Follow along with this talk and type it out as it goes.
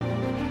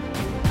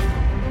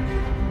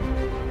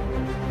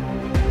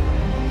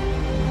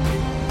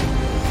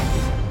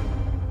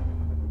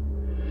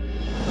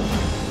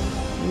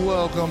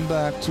Welcome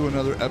back to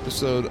another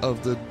episode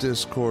of the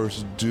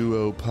Discourse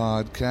Duo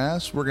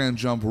podcast. We're going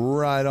to jump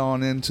right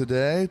on in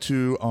today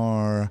to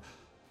our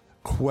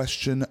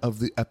question of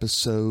the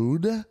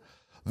episode.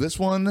 This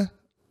one's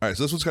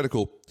kind of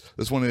cool.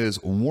 This one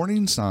is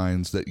warning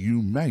signs that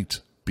you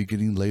might be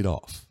getting laid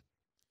off.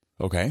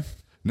 Okay.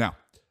 Now,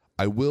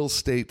 I will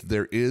state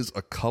there is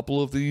a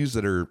couple of these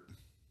that are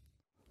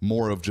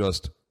more of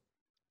just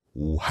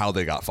how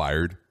they got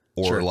fired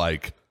or Sure.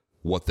 like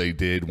what they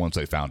did once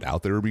they found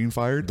out they were being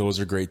fired. Those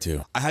are great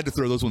too. I had to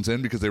throw those ones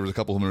in because there was a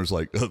couple of them that was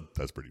like, oh,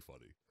 that's pretty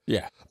funny.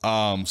 Yeah.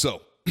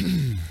 So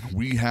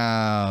we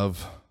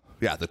have,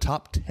 the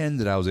top 10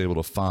 that I was able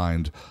to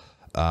find.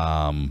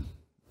 And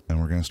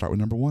we're going to start with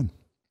number 1.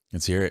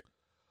 Let's hear it.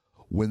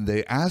 When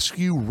they ask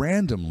you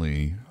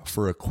randomly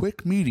for a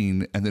quick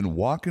meeting and then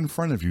walk in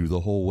front of you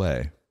the whole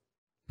way.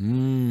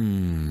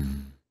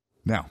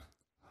 Now,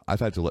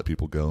 I've had to let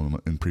people go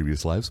in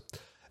previous lives.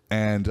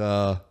 And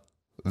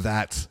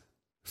that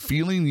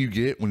feeling you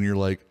get when you're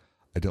like,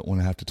 I don't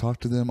want to have to talk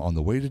to them on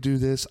the way to do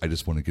this. I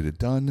just want to get it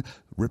done,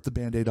 rip the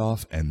Band-Aid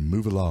off, and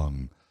move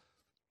along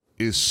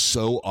is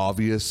so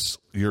obvious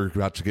you're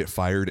about to get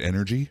fired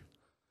energy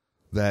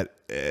that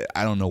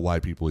I don't know why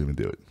people even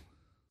do it.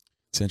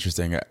 It's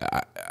interesting.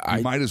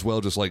 I might as well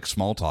just like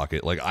small talk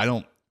it. Like I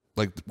don't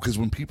like, because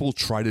when people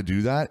try to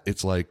do that,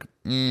 it's like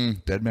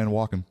dead man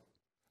walking.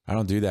 I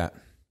don't do that.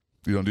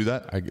 You don't do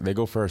that? They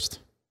go first.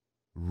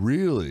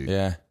 Really?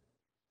 Yeah.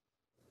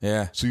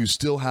 Yeah. So you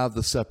still have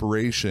the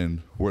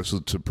separation where it's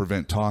to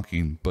prevent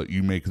talking, but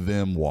you make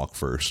them walk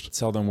first.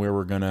 Tell them where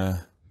we're going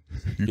to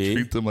You be.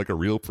 treat them like a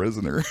real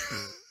prisoner.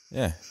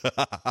 Yeah.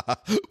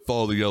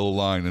 Follow the yellow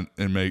line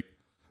and make...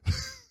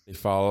 They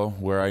follow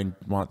where I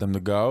want them to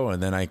go,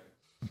 and then I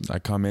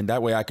come in.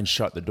 That way I can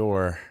shut the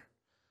door.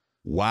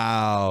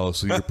 Wow.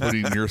 So you're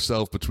putting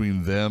yourself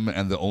between them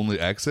and the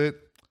only exit?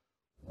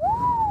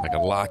 I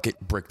can lock it,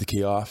 break the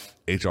key off.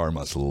 HR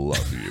must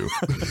love you.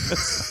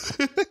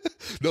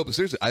 No, but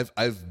seriously,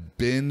 I've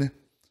been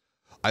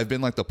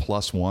like the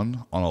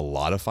 +1 on a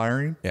lot of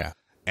firing. Yeah.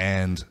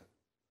 And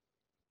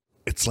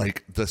it's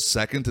like the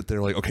second that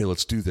they're like, okay,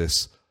 let's do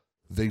this,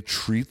 they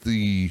treat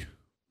the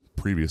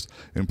previous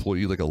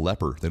employee like a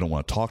leper. They don't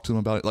want to talk to them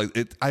about it.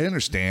 Like I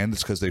understand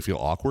it's because they feel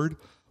awkward,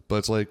 but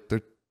it's like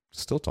they're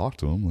still talk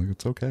to them. Like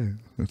it's okay.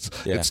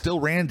 It's still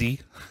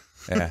Randy.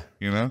 Yeah.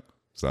 You know?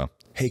 So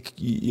Hey,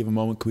 you have a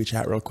moment? Can we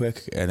chat real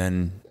quick? And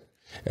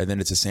then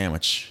it's a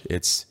sandwich.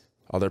 It's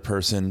other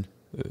person,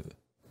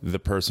 the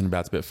person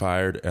about to get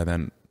fired, and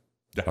then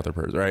the other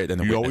person, right?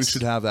 And you always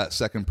should have that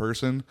second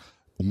person.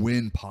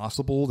 When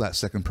possible, that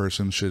second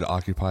person should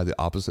occupy the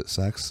opposite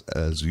sex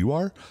as you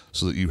are,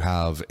 so that you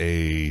have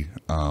a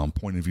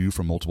point of view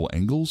from multiple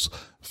angles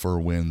for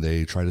when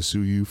they try to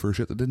sue you for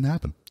shit that didn't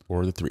happen.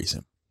 Or the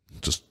threesome.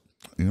 Just,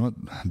 you know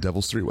what?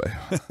 Devil's three-way.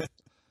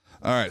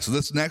 All right, so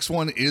this next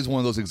one is one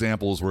of those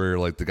examples where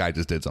like the guy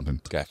just did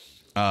something. Okay.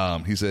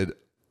 He said,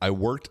 I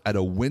worked at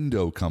a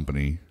window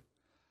company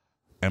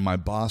and my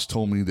boss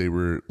told me they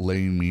were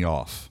laying me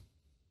off.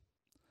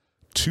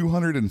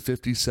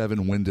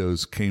 257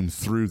 windows came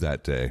through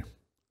that day,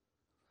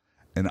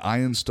 and I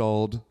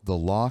installed the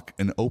lock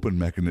and open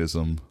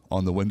mechanism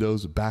on the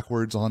windows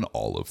backwards on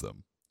all of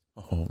them.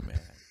 Oh, man.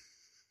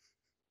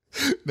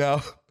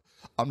 Now,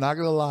 I'm not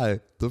going to lie.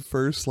 The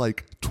first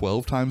like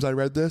 12 times I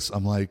read this,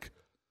 I'm like,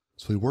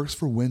 so he works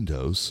for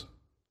Windows.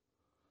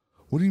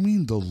 What do you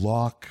mean the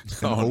lock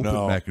and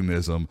open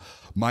mechanism?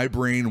 My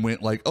brain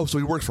went like, oh, so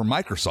he works for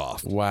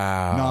Microsoft.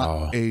 Wow.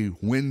 Not a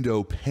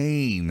window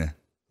pane.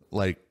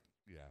 Like,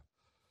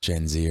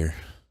 Gen Zer.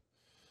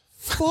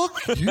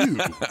 fuck you.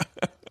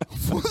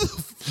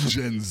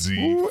 Gen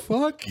Z.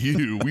 Fuck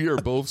you. We are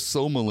both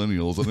so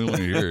millennials. I don't want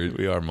to hear it.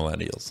 We are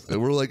millennials.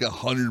 We're like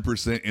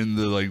 100% in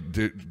the like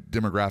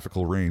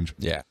demographical range.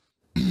 Yeah.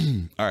 All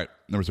right.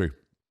 Number 3.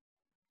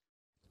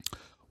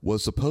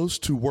 Was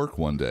supposed to work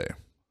one day.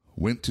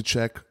 Went to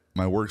check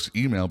my work's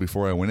email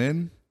before I went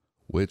in,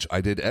 which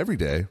I did every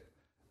day,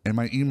 and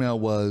my email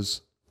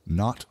was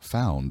not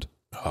found.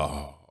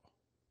 Oh.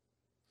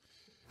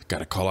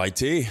 Gotta call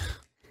IT.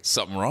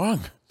 Something wrong.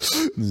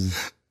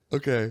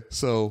 Okay,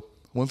 so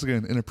once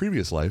again, in a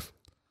previous life,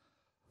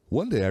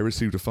 one day I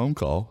received a phone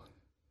call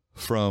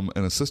from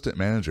an assistant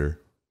manager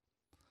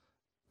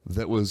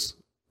that was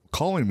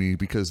calling me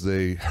because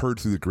they heard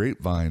through the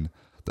grapevine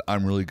that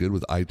I'm really good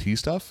with IT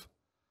stuff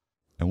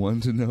and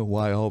wanted to know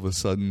why all of a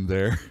sudden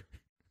their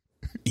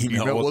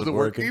email wasn't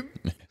working.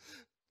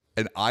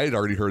 And I had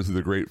already heard through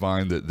the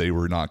grapevine that they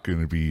were not going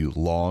to be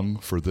long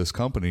for this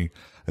company.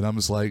 And I'm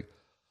just like,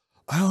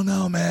 I don't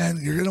know, man.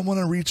 You're going to want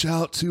to reach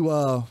out to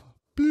bloop,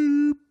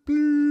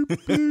 bloop,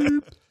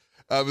 bloop.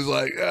 I was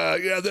like,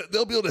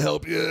 they'll be able to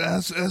help you.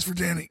 Ask for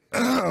Danny.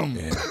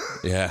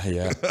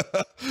 Yeah.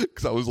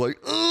 Because I was like,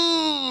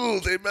 ooh,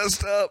 they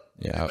messed up.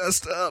 Yeah. They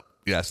messed up.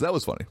 Yeah, so that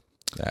was funny.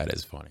 That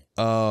is funny.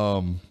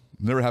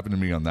 Never happened to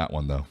me on that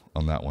one, though.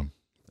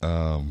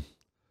 All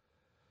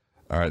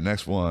right,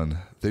 next one.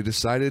 They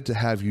decided to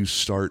have you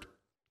start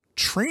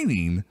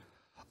training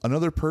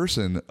another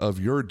person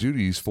of your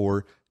duties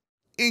for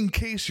in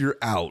case you're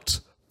out.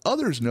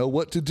 Others know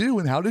what to do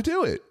and how to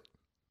do it.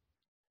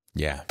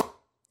 Yeah.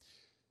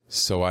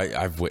 So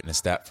I've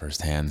witnessed that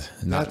firsthand.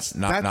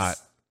 Not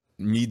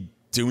me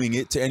doing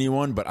it to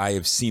anyone, but I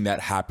have seen that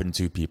happen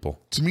to people.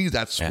 To me,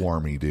 that's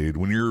swarmy, dude.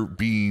 When you're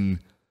being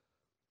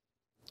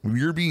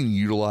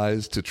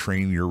utilized to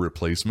train your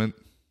replacement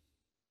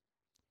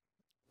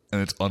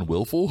and it's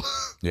unwillful,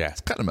 Yeah.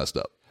 it's kind of messed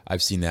up.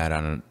 I've seen that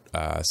on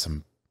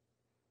some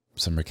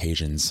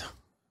occasions.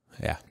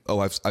 Yeah. Oh,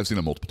 I've seen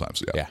it multiple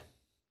times. Yeah. Yeah.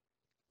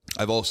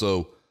 I've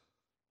also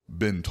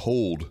been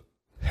told,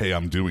 hey,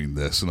 I'm doing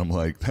this. And I'm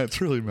like, that's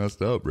really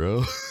messed up,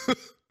 bro.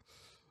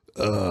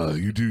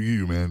 You do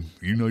you, man.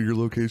 You know your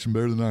location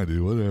better than I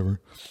do. Whatever.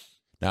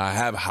 Now, I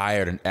have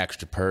hired an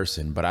extra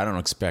person, but I don't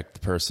expect the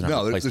person No,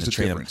 I'm replacing there's to a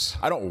train them. difference.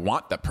 I don't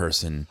want that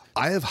person.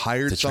 I have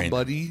hired to train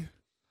somebody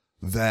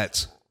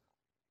that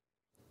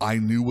I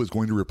knew was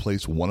going to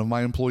replace one of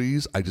my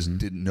employees. I just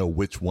didn't know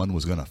which one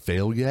was going to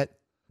fail yet.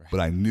 Right. But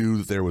I knew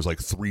that there was like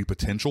 3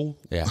 potential.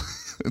 Yeah.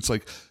 It's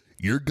like,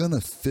 you're going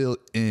to fill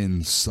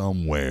in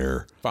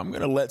somewhere. If I'm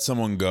going to let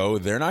someone go,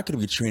 they're not going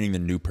to be training the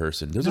new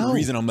person. There's a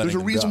reason I'm letting them go.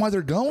 There's a reason why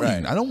they're going.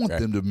 Right. I don't want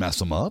them to mess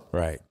them up.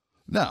 Right.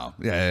 No.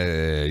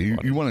 Yeah.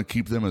 You want to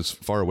keep them as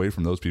far away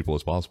from those people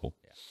as possible.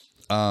 Yeah.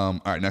 All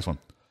right, next one.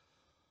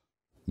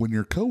 When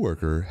your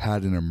coworker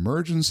had an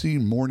emergency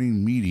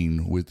morning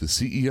meeting with the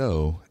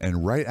CEO,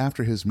 and right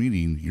after his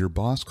meeting, your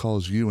boss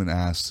calls you and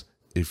asks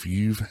if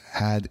you've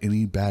had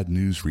any bad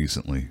news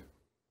recently.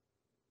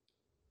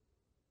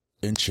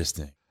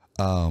 Interesting.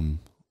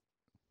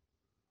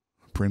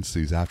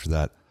 Parentheses after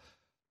that,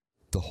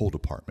 the whole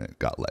department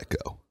got let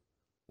go.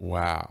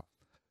 Wow.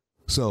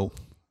 So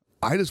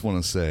I just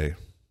want to say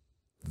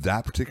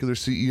that particular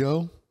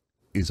CEO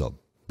is a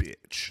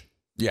bitch.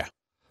 Yeah.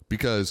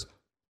 Because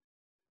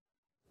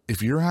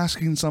if you're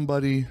asking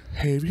somebody,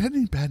 hey, have you had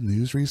any bad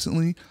news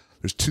recently?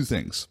 There's 2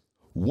 things.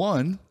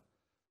 One,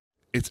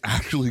 it's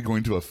actually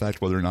going to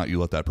affect whether or not you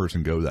let that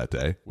person go that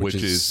day, which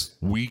is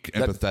weak,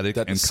 empathetic,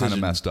 and kind of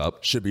messed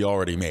up. Should be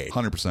already made.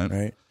 100%.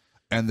 Right.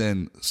 And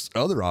then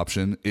other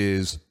option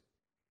is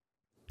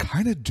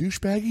kind of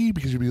douchebaggy,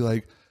 because you'd be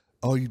like,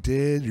 oh, you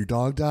did? Your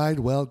dog died?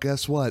 Well,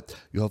 guess what?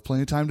 You'll have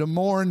plenty of time to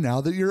mourn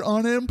now that you're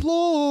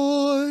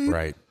unemployed.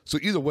 Right. So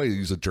either way,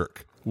 he's a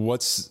jerk.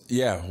 What's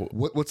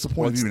the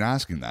point of even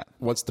asking that?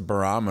 What's the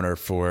barometer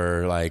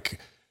for like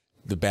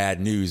the bad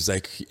news?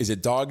 Like, is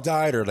it dog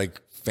died or like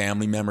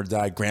family member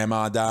died,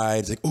 grandma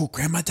died? It's like, oh,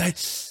 grandma died.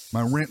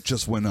 My rent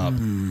just went up.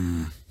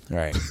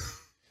 Right.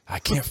 I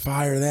can't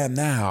fire them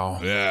now.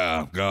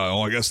 Yeah.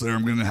 I guess there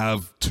I'm going to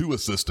have 2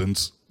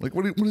 assistants. Like,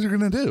 what is he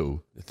going to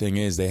do? The thing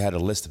is, they had a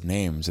list of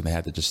names and they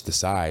had to just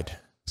decide.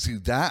 See,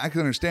 that I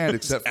can understand,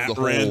 except for the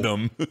whole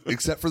random.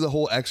 Except for the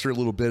whole extra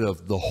little bit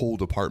of the whole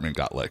department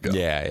got let go.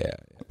 Yeah.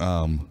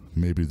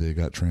 Maybe they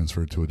got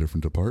transferred to a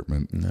different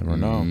department. Never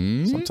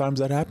know. Sometimes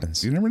that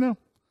happens. You never know.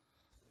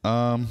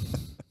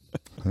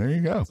 There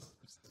you go.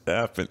 It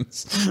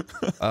happens.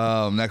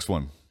 Next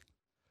one.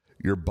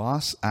 Your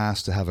boss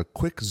asked to have a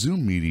quick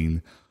Zoom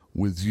meeting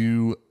with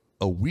you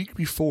a week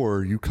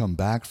before you come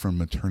back from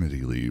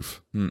maternity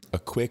leave. A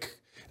quick,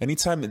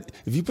 anytime,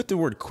 if you put the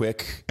word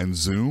quick and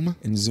Zoom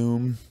in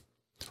Zoom,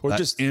 or that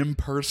just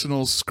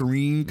impersonal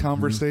screen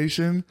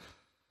conversation,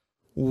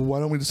 why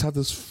don't we just have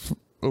this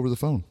over the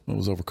phone? It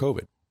was over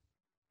COVID.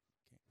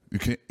 You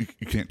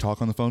can't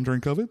talk on the phone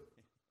during COVID?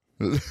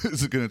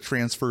 Is it going to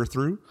transfer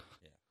through?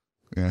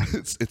 Yeah,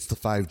 it's the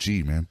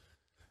 5G, man.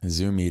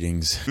 Zoom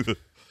meetings.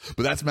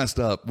 But that's messed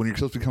up when you're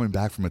supposed to be coming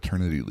back from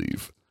maternity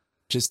leave.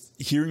 Just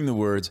hearing the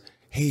words,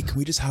 hey, can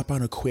we just hop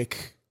on a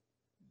quick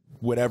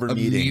whatever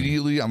meeting?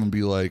 Immediately, I'm going to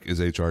be like, is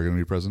HR going to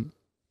be present?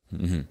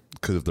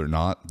 Because if they're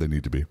not, they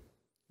need to be.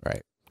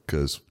 Right.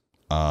 Because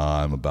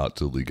I'm about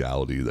to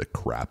legality the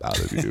crap out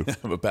of you.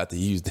 I'm about to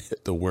use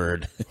the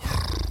word.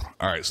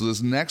 All right, so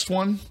this next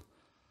one,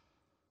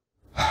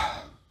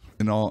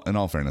 in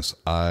all fairness,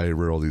 I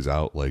wrote all these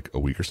out like a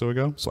week or so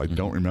ago, so I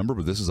don't remember.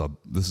 But this is a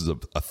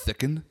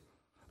thicken,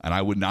 and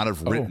I would not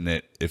have written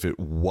it if it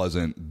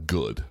wasn't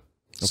good.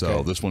 Okay.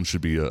 So this one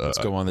should be a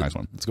nice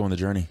one. Let's go on the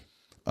journey.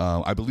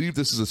 I believe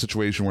this is a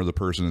situation where the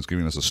person is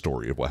giving us a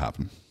story of what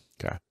happened.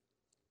 Okay.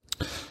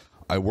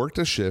 I worked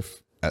a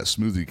shift at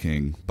Smoothie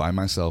King by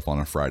myself on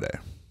a Friday.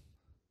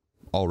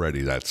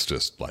 Already, that's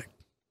just like,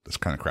 that's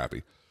kind of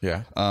crappy.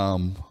 Yeah.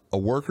 A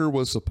worker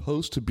was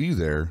supposed to be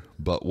there,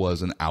 but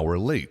was an hour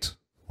late.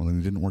 Well, then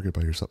you didn't work it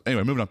by yourself.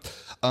 Anyway, moving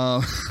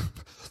on.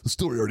 The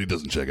story already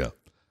doesn't check out.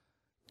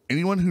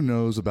 Anyone who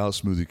knows about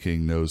Smoothie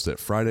King knows that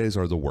Fridays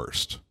are the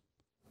worst.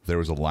 There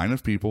was a line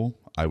of people.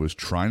 I was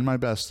trying my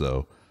best,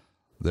 though.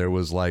 There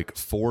was like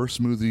 4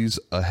 smoothies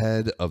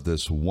ahead of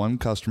this one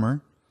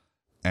customer,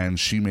 and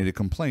she made a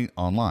complaint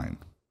online.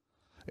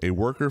 A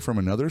worker from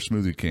another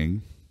Smoothie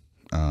King,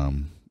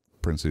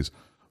 parentheses,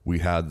 we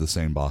had the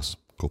same boss,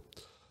 cool,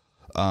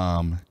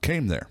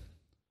 came there.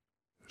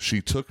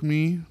 She took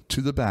me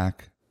to the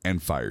back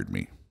and fired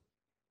me.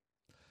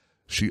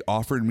 She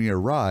offered me a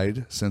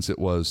ride since it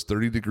was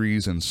 30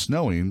 degrees and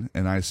snowing,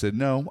 and I said,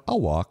 no, I'll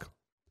walk.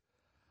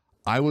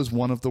 I was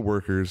one of the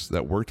workers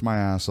that worked my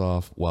ass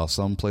off while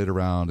some played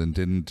around and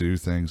didn't do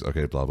things.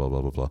 Okay, blah, blah,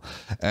 blah, blah, blah.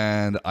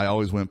 And I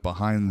always went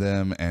behind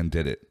them and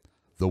did it.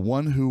 The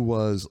one who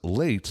was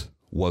late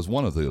was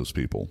one of those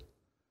people.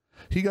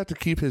 He got to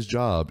keep his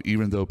job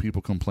even though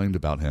people complained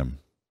about him.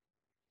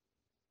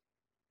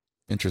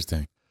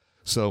 Interesting.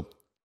 So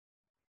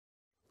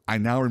I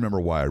now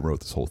remember why I wrote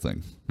this whole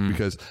thing.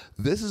 Because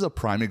this is a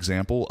prime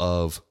example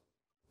of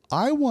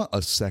I want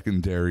a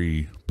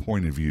secondary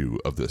point of view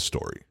of this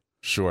story.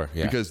 Sure,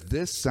 yeah. Because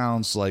this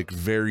sounds like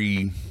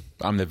very...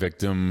 I'm the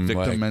victim.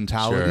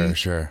 mentality.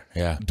 Sure,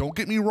 yeah. Don't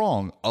get me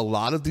wrong. A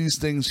lot of these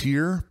things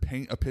here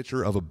paint a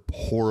picture of a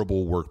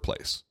horrible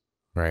workplace.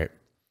 Right.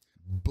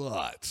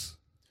 But...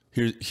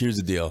 Here's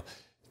the deal.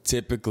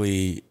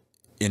 Typically,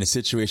 in a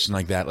situation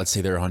like that, let's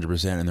say they're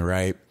 100% in the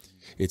right,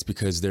 it's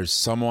because there's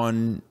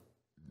someone...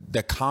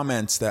 The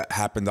comments that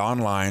happened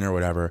online or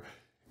whatever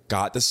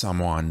got to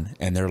someone,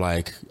 and they're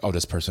like, oh,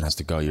 this person has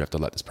to go. You have to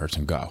let this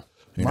person go.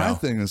 My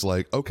thing is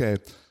like, okay,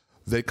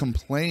 they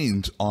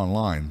complained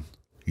online.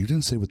 You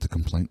didn't say what the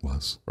complaint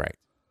was. Right.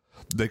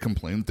 They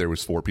complained there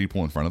was 4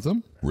 people in front of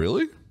them?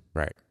 Really?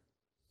 Right.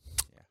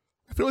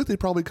 I feel like they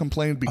probably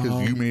complained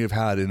because you may have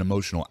had an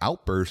emotional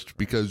outburst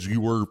because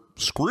you were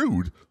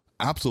screwed.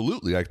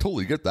 Absolutely. I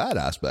totally get that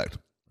aspect.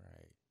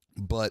 Right.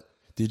 But...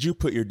 Did you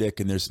put your dick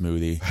in their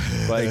smoothie?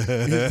 Like,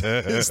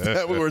 is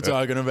that what we're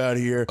talking about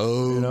here?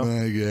 Oh,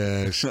 my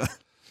gosh.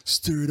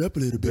 Stir it up a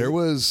little bit. There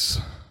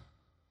was...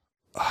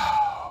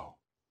 Oh.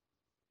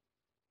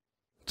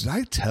 Did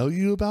I tell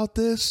you about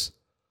this?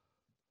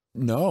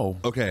 No.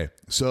 Okay.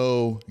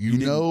 So, you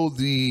know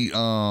the...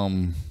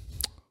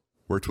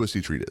 where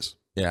Twisty Treat is.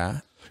 Yeah.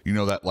 You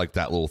know that, like,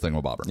 that little thing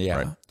with Bobber. Yeah.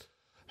 Right?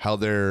 How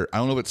there... I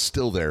don't know if it's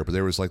still there, but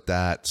there was, like,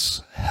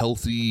 that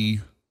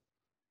healthy...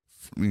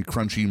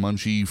 crunchy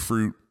munchy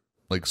fruit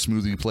like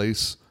smoothie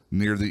place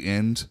near the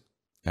end.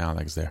 I don't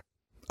think it's there.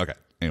 Okay.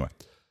 Anyway.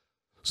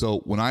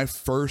 So when I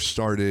first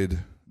started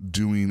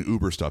doing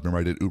Uber stuff, remember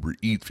I did Uber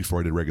Eats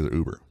before I did regular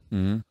Uber.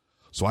 Mm-hmm.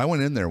 So I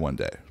went in there one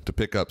day to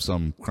pick up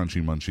some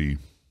crunchy munchy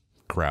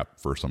crap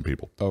for some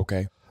people.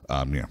 Okay.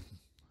 Yeah.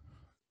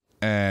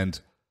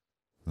 And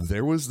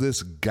there was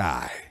this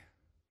guy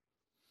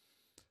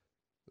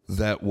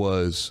that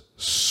was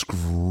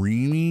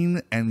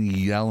screaming and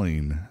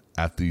yelling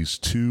at these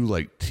 2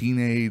 like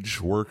teenage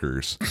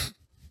workers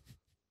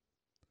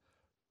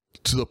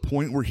to the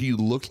point where he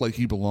looked like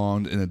he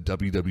belonged in a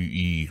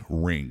WWE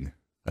ring.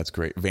 That's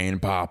great. Vein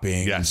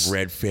popping. Yes.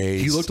 Red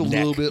face. He looked a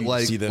little bit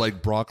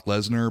like Brock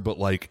Lesnar, but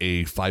like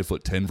a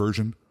 5'10"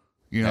 version.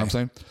 You know what I'm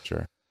saying?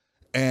 Sure.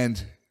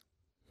 And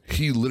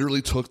he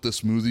literally took the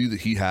smoothie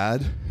that he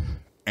had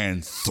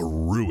and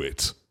threw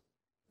it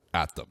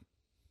at them.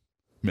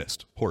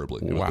 Missed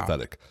horribly. It was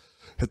pathetic.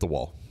 Hit the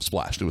wall.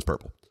 Splashed. It was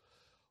purple.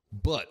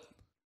 But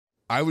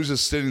I was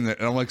just sitting there,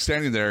 and I'm like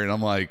standing there, and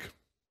I'm like,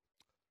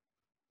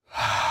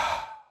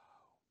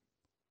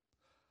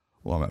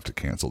 well, I'm going to have to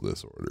cancel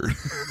this order.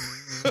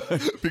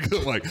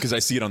 Because I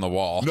see it on the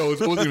wall. No, it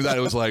wasn't even that.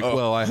 It was like,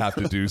 well, I have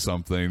to do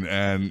something,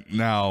 and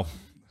now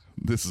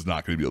this is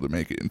not going to be able to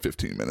make it in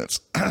 15 minutes.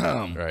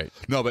 Right.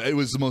 No, but it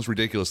was the most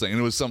ridiculous thing, and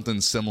it was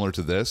something similar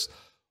to this.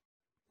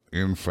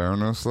 In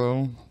fairness,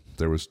 though,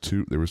 there was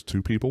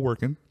two people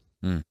working,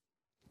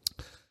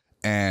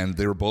 and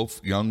they were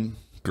both young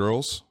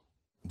girls.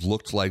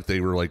 Looked like they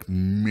were like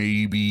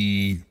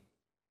maybe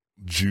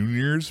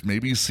juniors,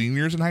 maybe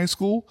seniors in high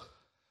school.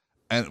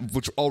 And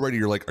which already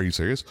you're like, are you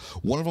serious?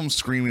 One of them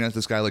screaming at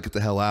this guy, like, get the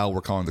hell out.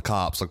 We're calling the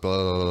cops, like, blah,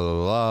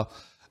 blah, blah,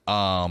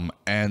 blah.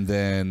 And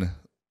then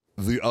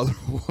the other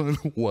one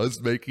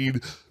was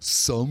making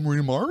some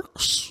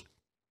remarks.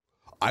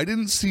 I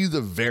didn't see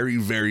the very,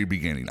 very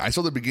beginning. I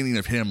saw the beginning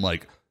of him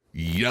like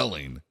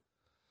yelling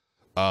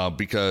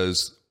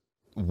because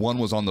one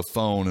was on the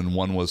phone and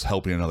one was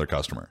helping another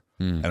customer.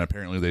 And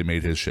apparently they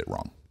made his shit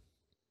wrong.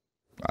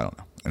 I don't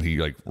know. And he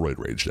like roid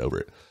raged over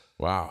it.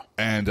 Wow.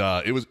 And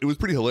it was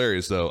pretty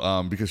hilarious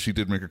though, because she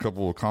did make a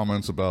couple of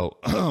comments about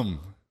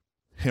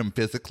him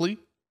physically.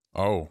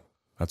 Oh,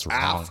 that's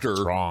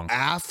wrong.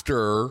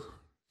 After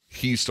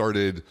he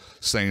started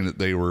saying that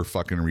they were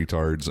fucking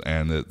retards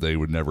and that they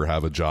would never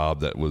have a job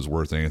that was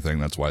worth anything.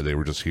 That's why they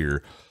were just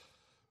here.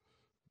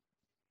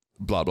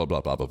 Blah, blah, blah,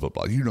 blah, blah, blah,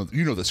 blah. You know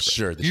the script.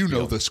 Sure. You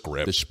know the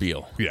script. The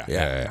spiel. Yeah.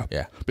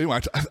 Yeah. But anyway,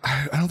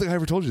 I don't think I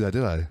ever told you that,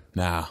 did I?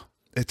 Nah.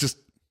 It just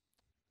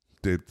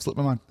did slip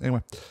my mind.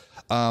 Anyway,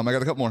 I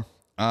got a couple more.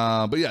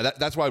 But yeah,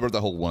 that's why I wrote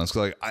that whole one. It's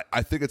like,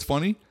 I think it's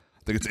funny.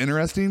 I think it's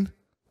interesting.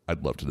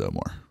 I'd love to know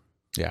more.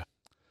 Yeah.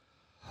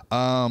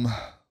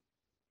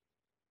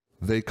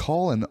 They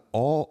call an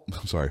all...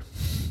 I'm sorry.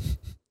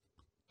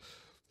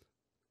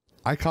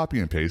 I copy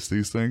and paste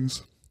these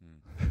things.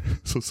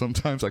 So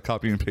sometimes I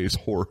copy and paste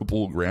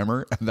horrible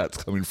grammar, and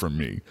that's coming from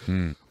me.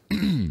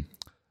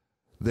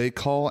 They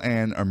call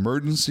an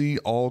emergency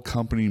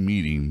all-company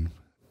meeting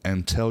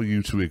and tell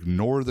you to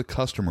ignore the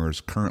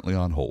customers currently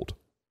on hold.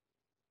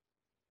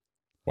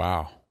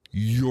 Wow.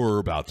 You're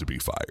about to be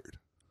fired.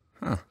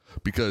 Huh.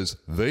 Because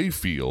they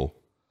feel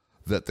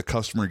that the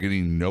customer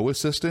getting no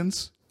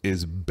assistance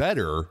is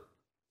better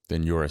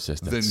than your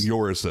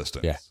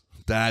assistants. Yeah.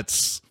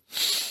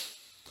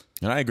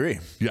 And I agree.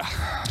 Yeah.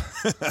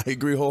 I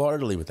agree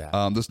wholeheartedly with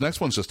that. This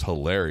next one's just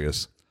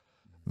hilarious.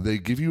 They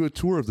give you a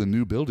tour of the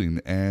new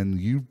building and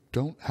you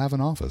don't have an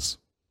office.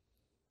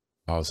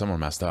 Oh, someone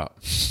messed up.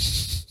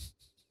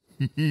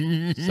 Somebody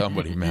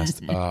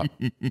messed up.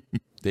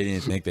 They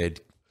didn't think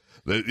they'd.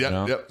 They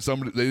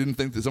didn't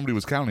think that somebody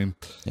was counting.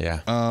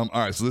 Yeah. All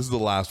right. So this is the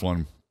last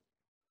one.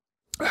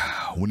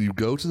 When you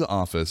go to the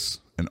office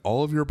and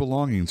all of your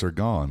belongings are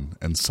gone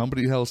and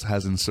somebody else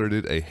has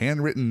inserted a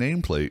handwritten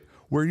nameplate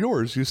where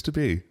yours used to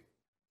be.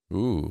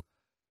 Ooh.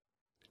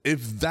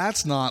 If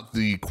that's not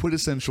the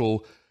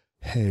quintessential,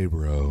 hey,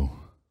 bro,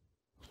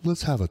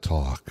 let's have a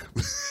talk.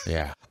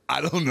 Yeah.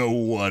 I don't know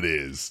what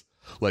is.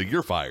 Like,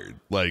 you're fired.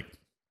 Like,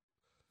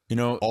 you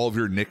know, all of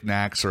your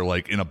knickknacks are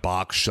like in a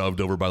box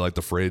shoved over by like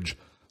the fridge.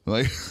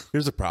 Like,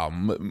 here's the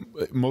problem.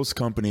 Most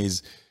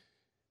companies,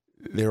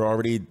 they're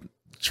already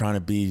trying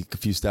to be a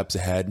few steps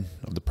ahead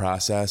of the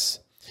process.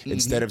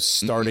 Instead of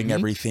starting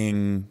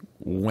everything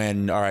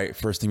when, all right,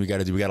 first thing we got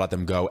to do, we got to let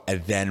them go,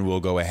 and then we'll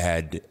go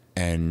ahead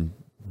and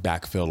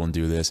backfill and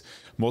do this.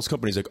 Most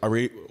companies are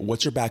like,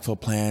 what's your backfill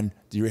plan?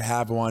 Do you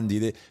have one?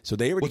 So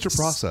they already, what's your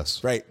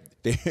process? Right.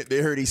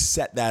 They already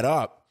set that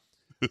up.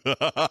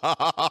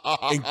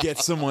 And get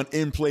someone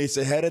in place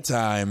ahead of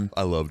time.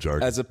 I love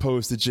jargon. As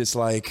opposed to just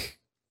like,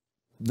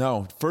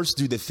 no, first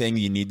do the thing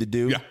you need to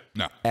do. Yeah,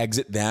 no.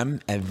 Exit them,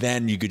 and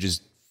then you could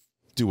just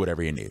do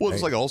whatever you need. Well, right?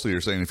 it's like also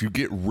you're saying if you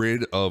get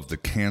rid of the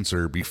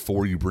cancer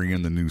before you bring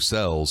in the new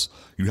cells,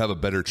 you have a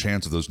better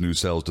chance of those new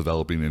cells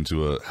developing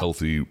into a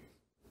healthy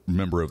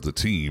member of the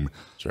team.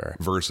 Sure.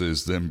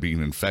 Versus them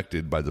being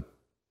infected by the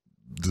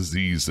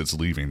disease that's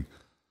leaving.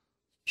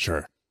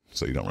 Sure.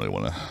 So you don't really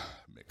want to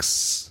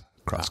mix,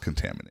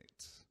 cross-contaminate.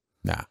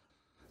 Nah.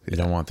 You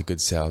don't want the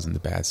good cells and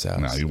the bad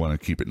cells. No, you want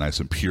to keep it nice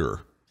and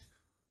pure.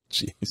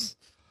 Jeez.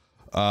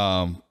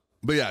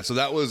 But yeah, so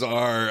that was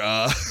our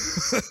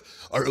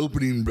our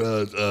opening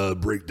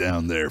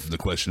breakdown there from the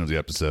question of the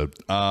episode.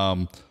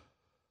 That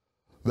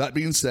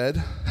being said,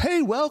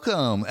 hey,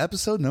 welcome.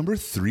 Episode number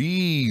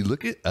 3.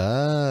 Look at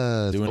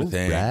us. Doing a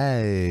thing.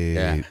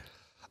 Right.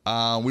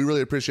 Yeah. We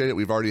really appreciate it.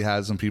 We've already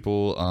had some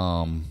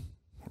people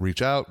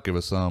reach out, give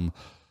us some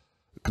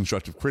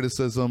constructive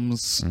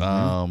criticisms,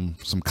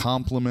 some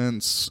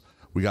compliments.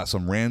 We got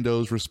some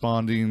randos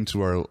responding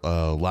to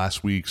our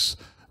last week's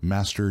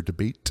master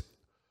debate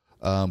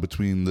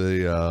between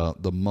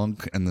the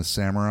monk and the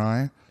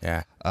samurai.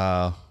 Yeah.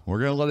 We're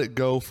gonna let it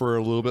go for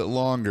a little bit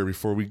longer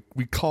before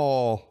we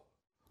call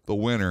the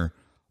winner.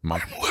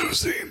 I'm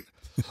losing.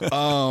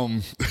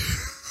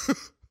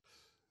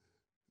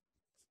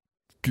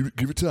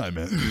 Give it time,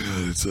 man.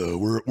 It's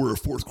we're a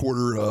fourth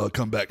quarter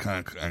comeback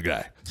kind of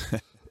guy.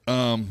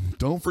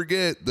 Don't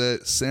forget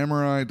that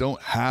samurai don't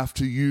have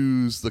to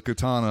use the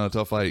katana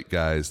to fight,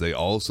 guys. They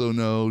also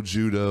know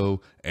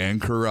judo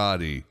and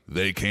karate.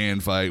 They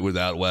can fight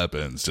without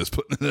weapons. Just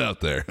putting it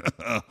out there.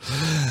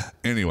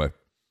 Anyway.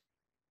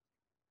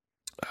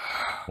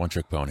 One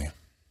trick pony.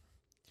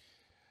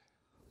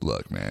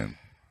 Look, man.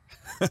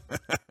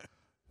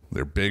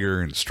 They're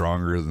bigger and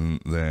stronger than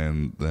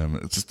them.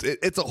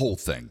 It's a whole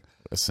thing.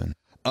 Listen.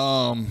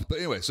 But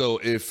anyway, so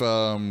if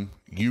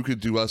you could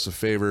do us a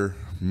favor,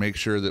 make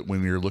sure that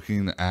when you're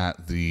looking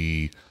at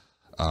the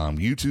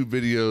YouTube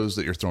videos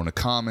that you're throwing a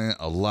comment,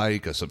 a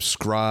like, a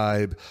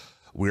subscribe.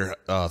 We're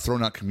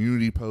throwing out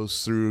community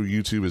posts through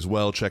YouTube as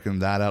well, checking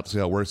that out to see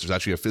how it works. There's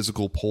actually a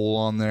physical poll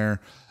on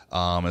there,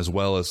 as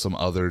well as some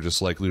other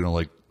just like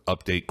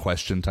update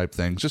question type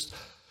things. Just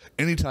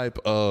any type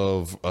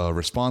of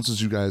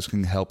responses you guys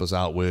can help us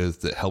out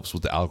with that helps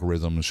with the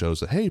algorithm and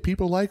shows that, hey,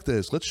 people like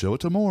this. Let's show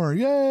it to more.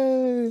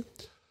 Yay.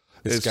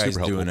 This guy's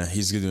doing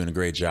a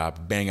great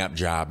job. Bang up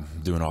job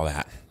doing all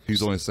that.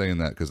 He's only saying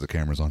that because the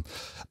camera's on.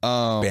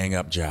 Bang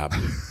up job.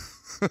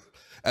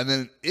 And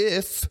then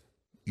if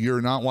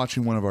you're not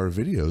watching one of our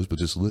videos, but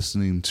just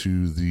listening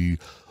to the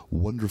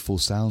wonderful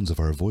sounds of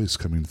our voice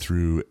coming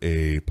through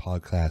a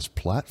podcast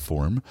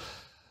platform,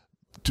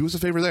 do us a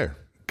favor there.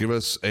 Give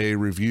us a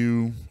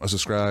review, a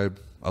subscribe,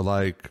 a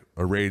like,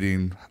 a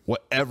rating,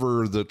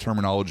 whatever the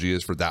terminology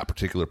is for that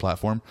particular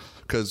platform,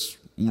 because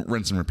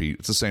rinse and repeat.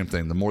 It's the same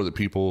thing. The more that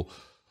people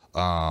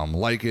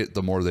like it,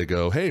 the more they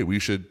go, hey, we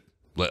should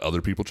let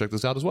other people check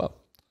this out as well.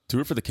 Do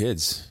it for the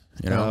kids.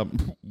 You know?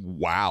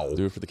 Wow.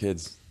 Do it for the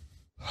kids.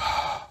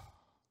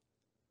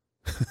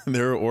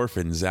 There are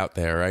orphans out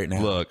there right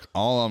now. Look,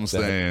 all I'm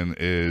saying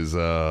is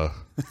the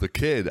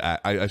kid.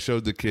 I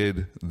showed the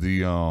kid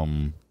the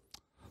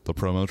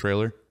promo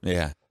trailer.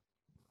 Yeah.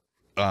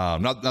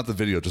 Not the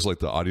video, just like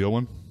the audio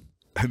one.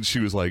 And she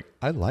was like,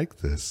 I like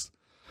this.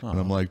 And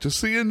I'm like, just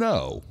so you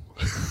know,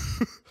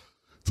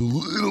 it's a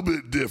little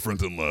bit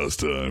different than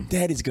last time.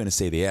 Daddy's going to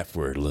say the F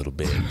word a little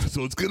bit.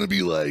 So it's going to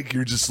be like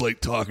you're just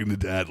like talking to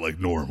dad like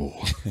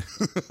normal.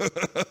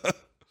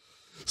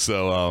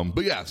 So,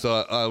 but yeah,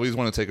 so we just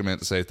want to take a minute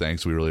to say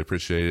thanks. We really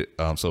appreciate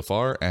it so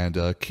far,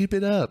 and keep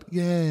it up.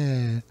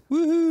 Yeah.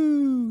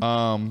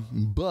 Woohoo.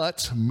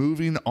 But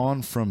moving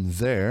on from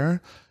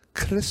there,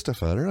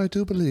 Christopher, I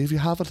do believe you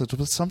have a little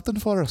bit something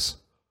for us.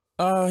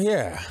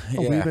 Yeah.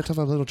 A wee bit of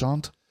a little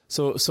jaunt.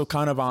 So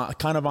kind of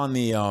on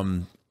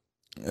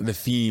the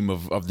theme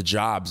of the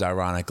jobs,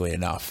 ironically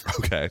enough.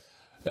 Okay.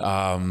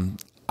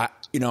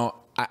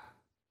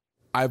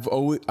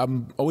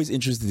 I'm always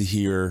interested to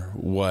hear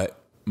what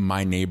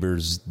my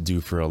neighbors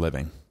do for a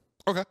living.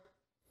 Okay.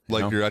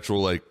 Like know? your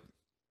actual, like,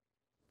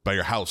 by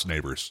your house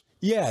neighbors.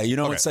 Yeah,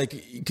 Okay. it's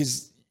like,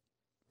 because,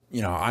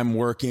 I'm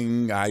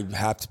working, I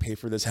have to pay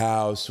for this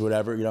house,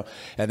 whatever,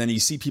 and then you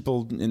see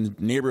people in the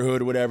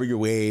neighborhood or whatever, you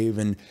wave,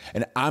 and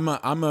I'm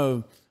not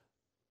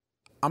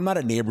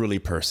a neighborly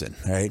person,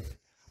 right?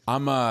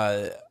 I'm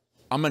a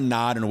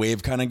nod and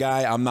wave kind of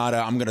guy. I'm not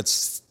I'm going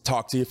to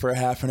talk to you for a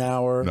half an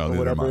hour or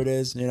whatever it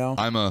is,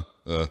 I'm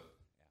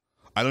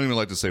I don't even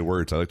like to say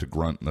words. I like to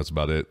grunt, and that's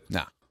about it.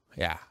 No.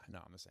 Yeah. No,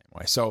 I'm the same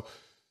way. So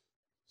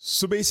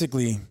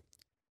basically,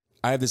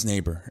 I have this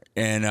neighbor,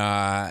 and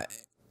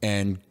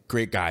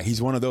great guy.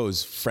 He's one of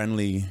those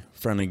friendly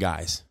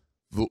guys.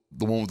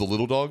 The one with the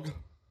little dog?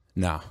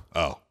 No.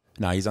 Oh.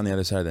 No, he's on the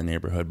other side of the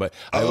neighborhood, but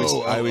I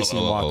always see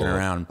him walking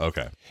around.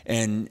 Okay.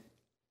 And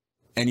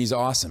he's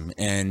awesome.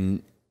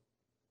 And,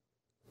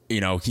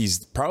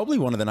 he's probably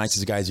one of the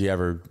nicest guys you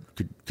ever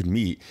could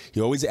meet.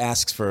 He always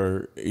asks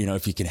for,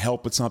 if he can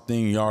help with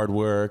something, yard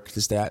work,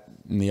 this, that,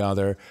 and the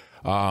other.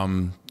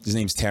 His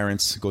name's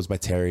Terrence, goes by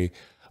Terry.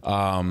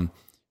 But,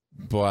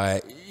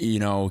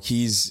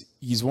 he's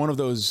one of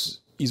those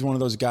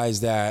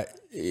guys that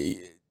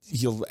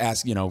he'll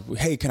ask,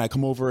 hey, can I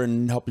come over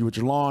and help you with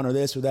your lawn or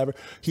this or whatever?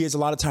 He has a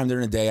lot of time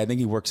during the day. I think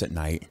he works at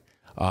night.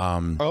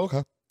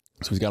 Okay.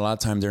 So he's got a lot of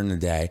time during the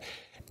day.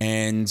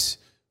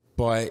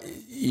 But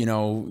the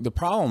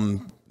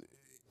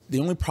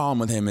only problem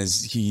with him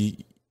is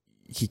he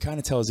kind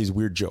of tells these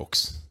weird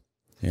jokes,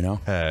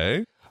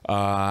 Hey.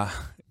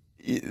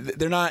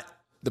 They're not,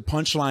 the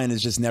punchline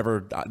is just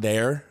never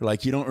there.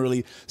 Like you don't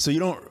really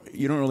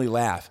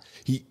laugh.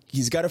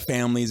 He's got a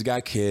family, he's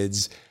got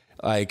kids.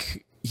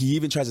 Like he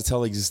even tries to tell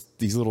like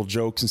these little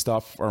jokes and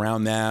stuff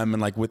around them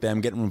and like with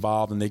them getting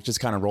involved, and they just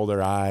kind of roll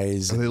their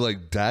eyes. Are they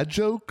like dad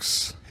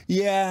jokes?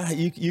 Yeah,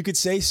 you could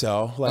say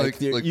so. Like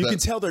you can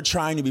tell they're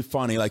trying to be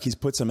funny. Like he's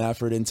put some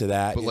effort into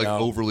that. But like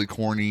overly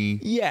corny.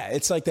 Yeah,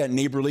 it's like that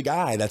neighborly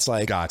guy that's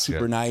like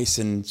super nice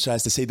and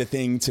tries to say the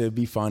thing to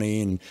be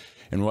funny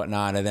and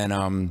whatnot. And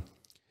then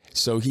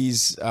so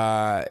he's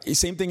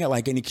same thing at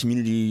like any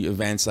community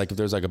events, like if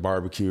there's like a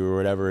barbecue or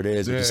whatever it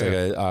is, or just like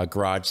a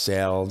garage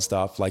sale and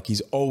stuff. Like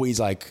he's always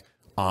like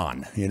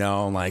on,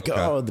 like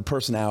the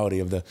personality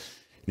of the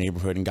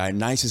neighborhood and guy,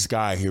 nicest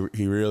guy.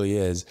 He really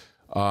is.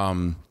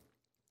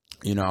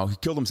 He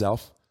killed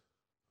himself.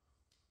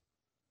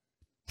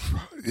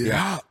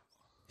 Yeah.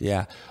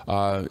 Yeah.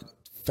 Found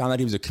out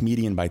he was a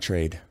comedian by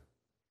trade.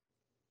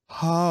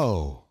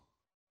 Oh,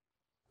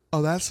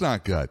 that's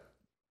not good.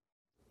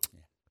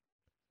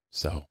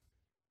 So.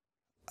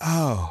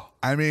 Oh,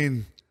 I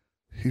mean,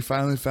 he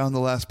finally found the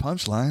last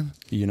punchline.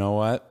 You know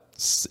what?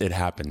 It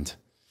happened.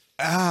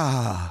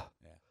 Ah.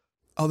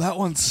 Oh, that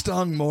one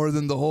stung more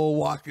than the whole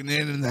walking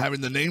in and having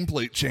the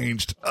nameplate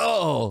changed.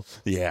 Oh.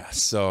 Yeah,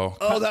 so.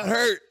 Oh, that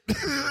hurt.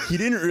 He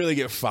didn't really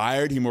get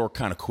fired. He more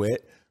kind of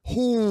quit.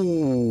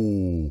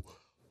 Oh.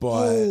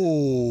 But.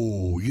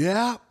 Oh,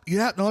 yeah.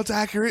 Yeah, no, it's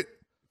accurate.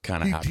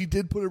 Kind of happened. He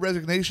did put a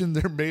resignation.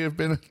 There may have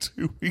been a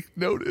 2-week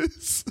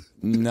notice.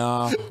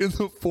 No. In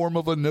the form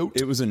of a note.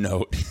 It was a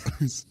note.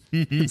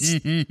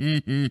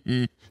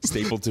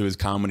 Stapled to his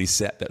comedy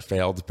set that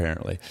failed,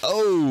 apparently.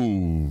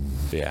 Oh.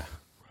 Yeah.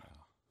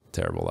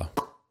 Terrible,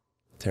 though.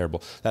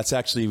 Terrible. That's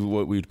actually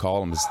what we'd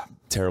call him, is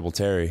Terrible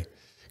Terry,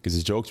 because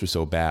his jokes were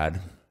so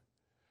bad.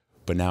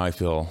 But now I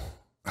feel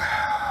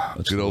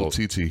good old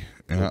TT.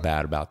 Feel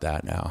bad about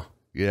that now.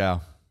 Yeah.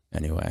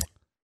 Anyway.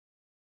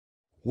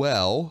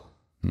 Well,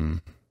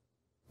 on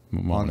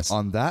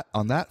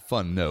that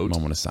fun note,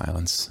 moment of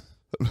silence.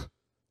 If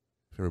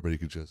everybody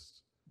could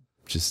just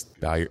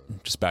bow your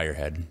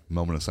head.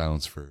 Moment of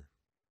silence for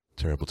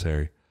Terrible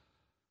Terry.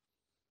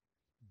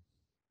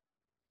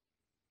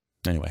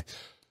 Anyway.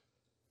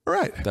 All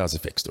right. That was a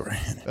fake story.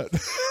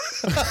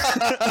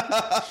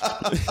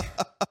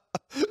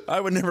 I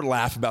would never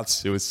laugh about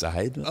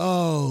suicide.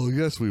 Oh,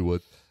 yes, we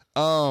would.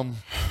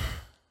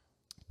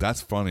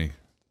 That's funny.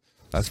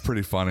 That's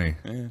pretty funny.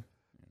 Yeah.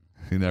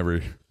 He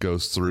never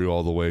goes through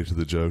all the way to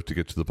the joke to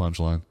get to the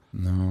punchline.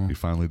 No. He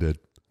finally did.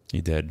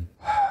 He did.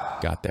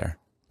 Got there.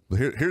 But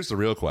here's the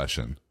real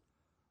question.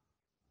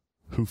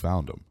 Who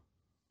found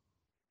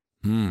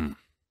him?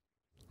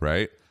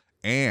 Right?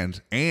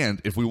 And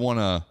if we want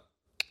to,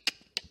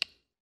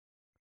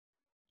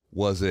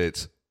 was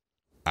it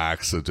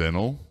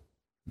accidental?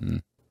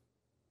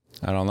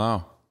 I don't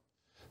know.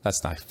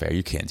 That's not fair.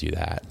 You can't do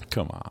that.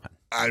 Come on.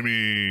 I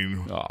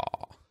mean,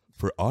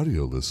 for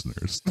audio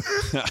listeners,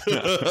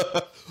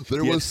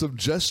 there was some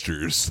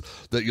gestures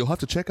that you'll have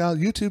to check out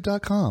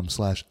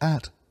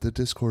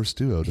youtube.com/@thediscourse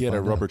duo. He had a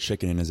rubber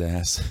chicken in his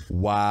ass.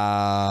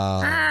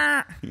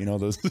 Wow. You know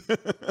those?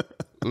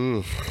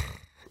 Ugh.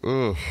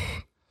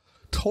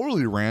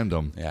 Totally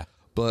random. Yeah.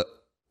 But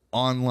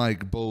on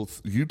like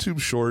both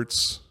YouTube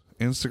Shorts,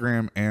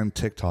 Instagram, and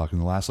TikTok in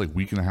the last like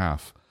week and a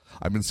half,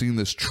 I've been seeing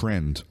this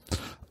trend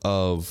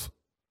of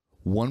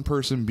one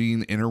person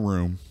being in a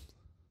room,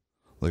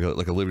 like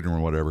a living room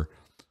or whatever,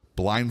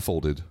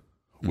 blindfolded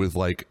with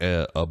like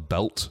a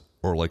belt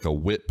or like a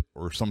whip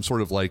or some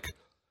sort of like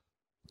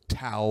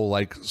towel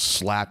like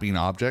slapping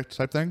object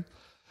type thing,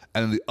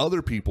 and the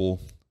other people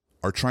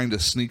are trying to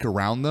sneak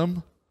around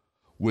them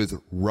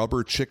with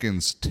rubber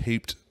chickens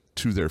taped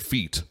to their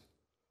feet,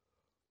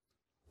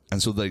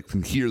 and so they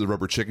can hear the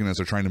rubber chicken as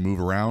they're trying to move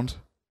around.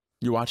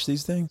 You watch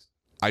these things?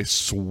 I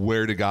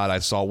swear to God, I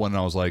saw one and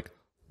I was like,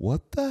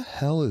 what the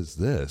hell is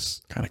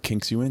this? Kind of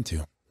kinks you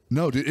into.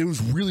 No, dude, it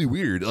was really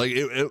weird. Like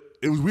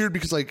it was weird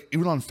because like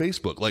even on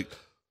Facebook, like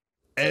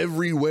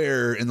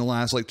everywhere in the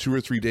last like 2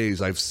 or 3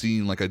 days, I've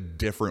seen like a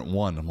different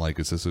one. I'm like,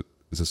 is this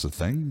a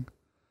thing?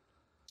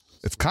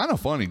 It's kind of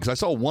funny because I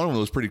saw one of them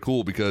that was pretty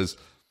cool because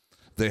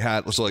they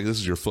had, so like this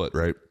is your foot,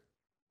 right?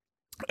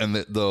 And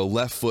the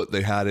left foot,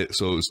 they had it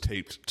so it was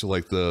taped to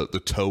like the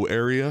toe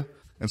area,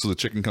 and so the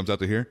chicken comes out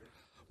to here.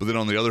 But then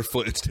on the other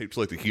foot, it's taped to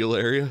like the heel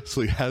area,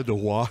 so you had to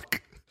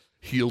walk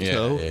heel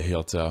toe. Yeah,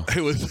 heel toe.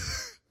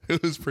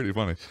 It was pretty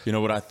funny. You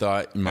know what I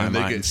thought in my mind?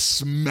 They get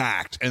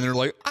smacked, and they're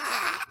like,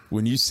 ah!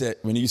 When you said,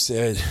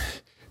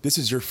 this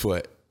is your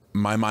foot,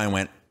 my mind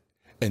went,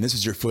 and this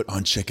is your foot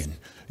on chicken,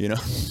 you know?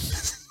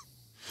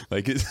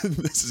 Like,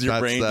 this is your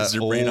brain. This is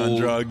your brain on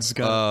drugs.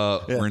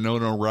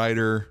 Winona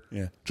Ryder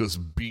Yeah.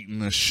 just beating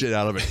the shit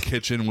out of a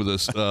kitchen with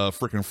a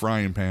freaking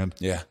frying pan.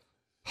 Yeah.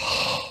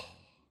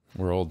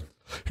 We're old.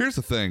 Here's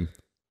the thing.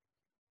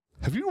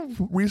 Have you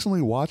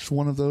recently watched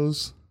one of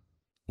those?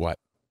 What?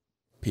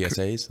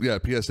 PSAs? Yeah,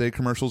 PSA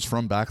commercials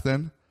from back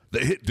then.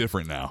 They hit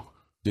different now.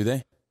 Do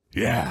they?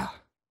 Yeah.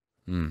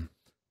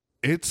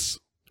 It's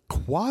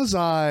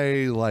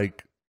quasi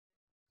like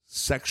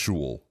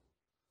sexual.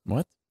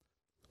 What?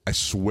 I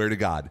swear to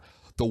God.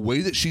 The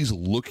way that she's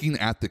looking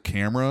at the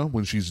camera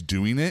when she's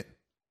doing it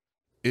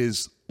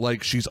is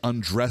like she's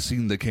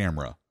undressing the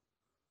camera.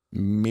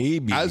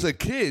 Maybe. As a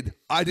kid,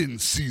 I didn't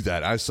see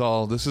that. I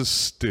saw, this is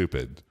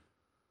stupid.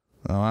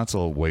 Oh, that's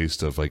a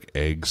waste of like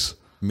eggs.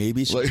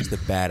 Maybe she's just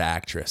a bad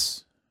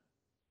actress.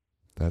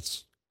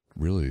 That's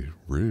really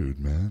rude,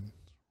 man.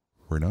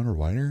 Winona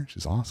Ryder,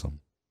 she's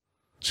awesome.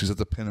 She's at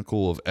the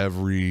pinnacle of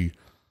every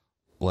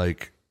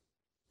like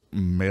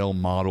male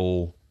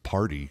model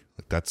party.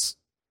 Like that's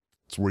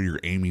where you're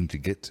aiming to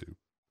get to.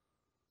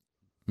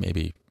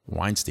 Maybe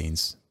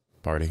Weinstein's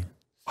party.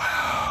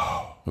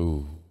 Wow.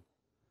 Ooh.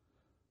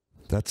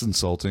 That's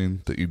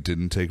insulting that you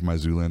didn't take my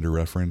Zoolander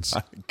reference.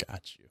 I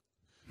got you.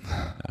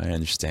 I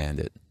understand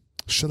it.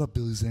 Shut up,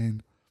 Billy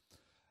Zane.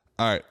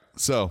 All right,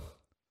 so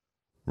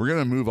we're going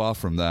to move off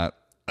from that.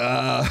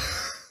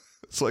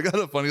 So I got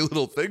a funny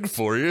little thing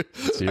for you.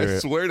 I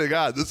swear to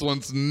God, this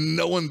one's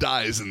no one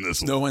dies in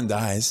this one. No one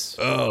dies.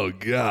 Oh,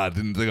 God.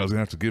 Didn't think I was going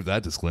to have to give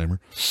that disclaimer.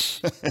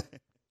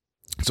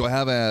 So I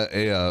have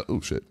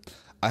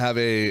I have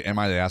a Am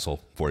I the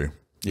Asshole for you.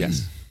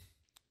 Yes.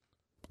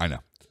 I know.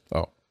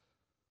 Oh.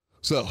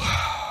 So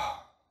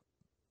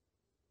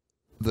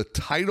the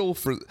title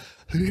for,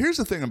 here's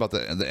the thing about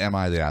the Am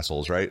I the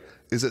Assholes, right?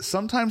 Is that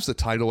sometimes the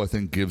title I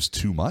think gives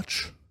too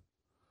much.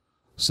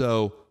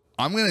 So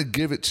I'm going to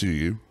give it to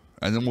you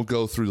and then we'll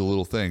go through the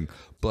little thing.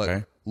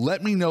 But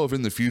let me know if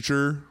in the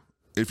future,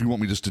 if you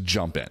want me just to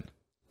jump in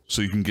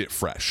so you can get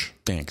fresh.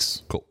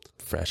 Thanks. Cool.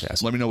 Fresh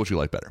asshole. Let me know what you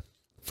like better.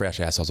 Fresh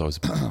asshole's always.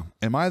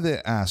 Am I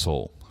the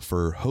asshole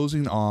for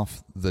hosing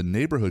off the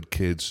neighborhood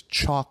kids'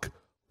 chalk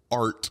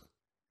art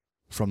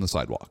from the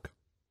sidewalk?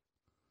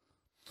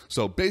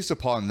 So based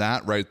upon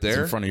that right there.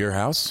 It's in front of your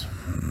house?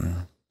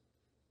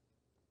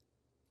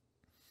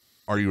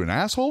 Are you an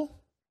asshole?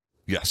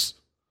 Yes.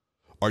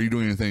 Are you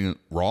doing anything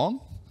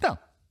wrong? No.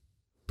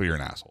 But you're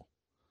an asshole.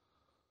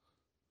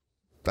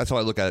 That's how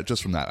I look at it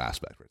just from that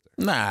aspect right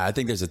there. Nah, I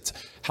think there's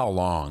how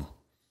long?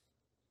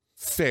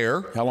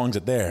 Fair. How long's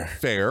it there?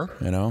 Fair.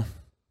 You know?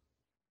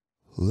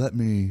 Let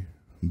me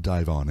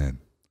dive on in.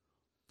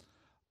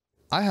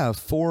 I have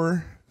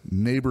 4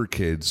 neighbor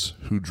kids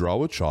who draw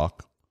with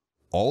chalk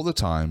all the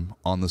time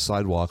on the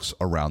sidewalks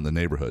around the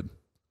neighborhood.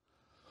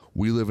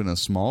 We live in a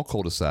small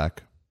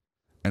cul-de-sac,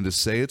 and to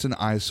say it's an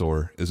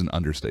eyesore is an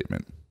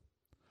understatement.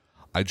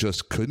 I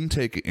just couldn't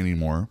take it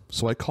anymore,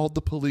 so I called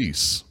the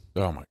police.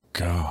 Oh my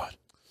God.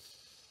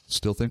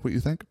 Still think what you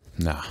think?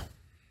 Nah.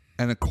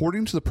 And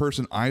according to the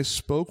person I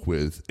spoke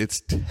with, it's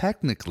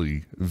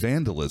technically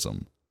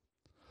vandalism,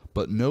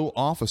 but no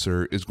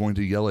officer is going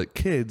to yell at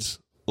kids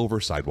over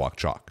sidewalk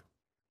chalk.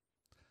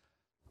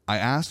 I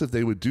asked if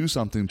they would do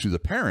something to the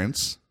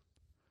parents,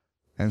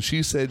 and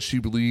she said she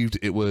believed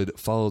it would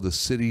follow the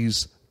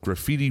city's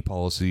graffiti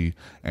policy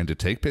and to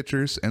take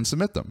pictures and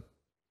submit them.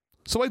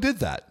 So I did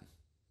that.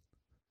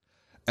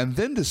 And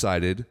then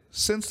decided,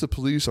 since the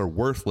police are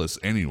worthless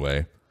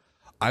anyway,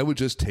 I would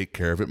just take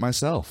care of it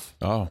myself.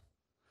 Oh.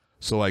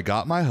 So I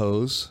got my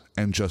hose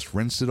and just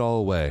rinsed it all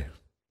away.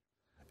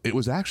 It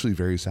was actually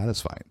very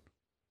satisfying.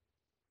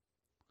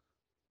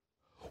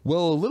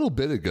 Well, a little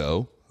bit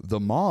ago, the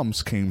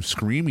moms came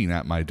screaming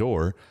at my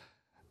door,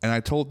 and I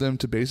told them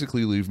to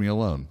basically leave me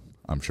alone.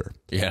 I'm sure.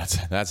 Yeah,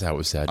 that's how it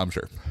was said. I'm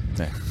sure.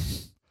 Yeah.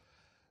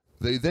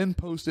 They then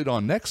posted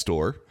on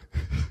Nextdoor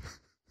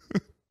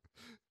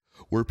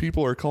where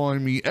people are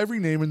calling me every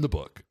name in the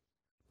book.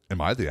 Am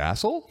I the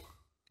asshole?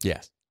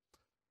 Yes.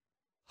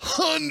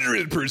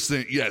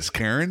 100% yes,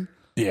 Karen.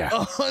 Yeah.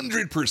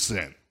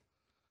 100%.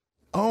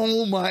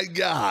 Oh my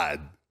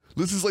God.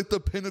 This is like the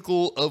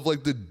pinnacle of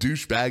like the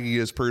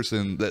douchebaggiest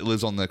person that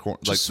lives on the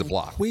the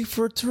block. Wait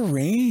for it to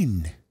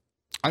rain.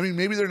 I mean,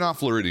 maybe they're not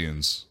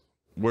Floridians.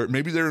 Where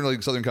maybe they're in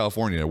like Southern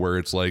California where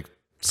it's like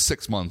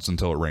 6 months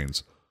until it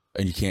rains.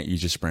 And you can't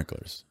use your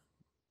sprinklers.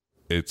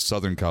 It's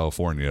Southern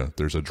California.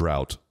 There's a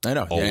drought. I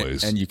know.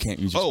 Always. And you can't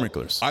use your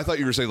sprinklers. I thought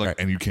you were saying like,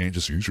 and you can't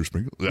just use your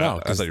sprinklers.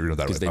 No, I thought you were doing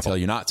that because they tell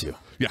you not to.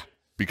 Yeah,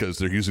 because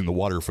they're using the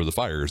water for the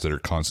fires that are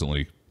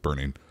constantly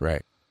burning.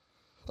 Right.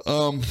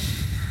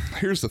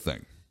 Here's the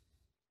thing.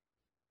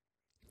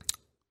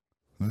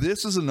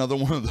 This is another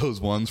one of those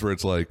ones where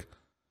it's like,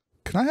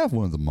 can I have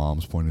one of the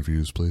mom's point of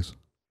views, please?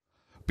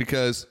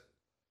 Because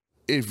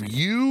if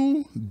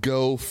you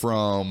go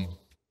from,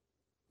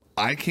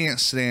 I can't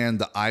stand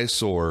the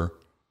eyesore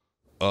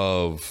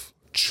of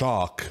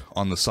chalk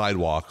on the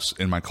sidewalks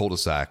in my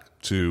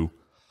cul-de-sac to,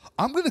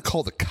 I'm going to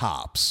call the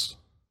cops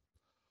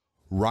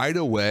right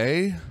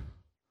away,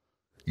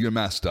 you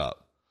messed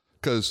up.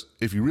 Because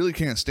if you really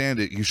can't stand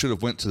it, you should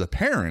have went to the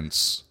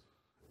parents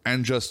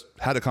and just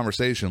had a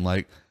conversation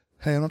like,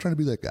 hey, I'm not trying to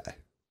be that guy.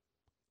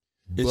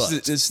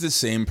 It's the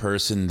same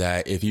person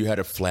that if you had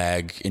a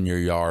flag in your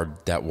yard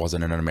that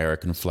wasn't an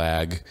American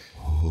flag,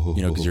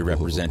 you know, because you're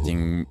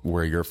representing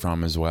where you're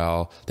from as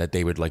well, that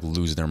they would like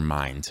lose their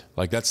mind.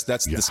 Like that's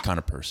this kind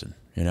of person,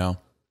 you know?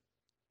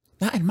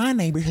 Not in my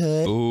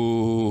neighborhood.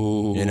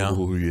 Oh, you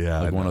know?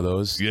 Yeah. Like one of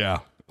those. Yeah.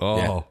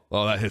 Oh,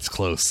 that hits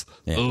close.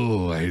 Yeah.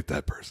 Oh, I hate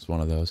that person. It's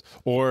one of those.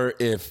 Or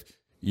if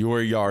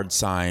your yard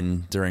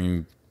sign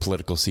during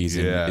political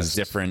season is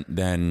different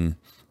than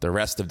the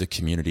rest of the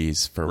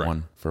communities for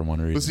one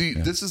reason. But see,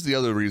 this is the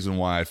other reason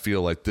why I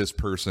feel like this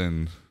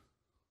person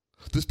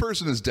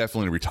is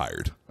definitely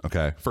retired.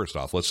 Okay. First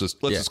off, let's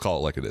just call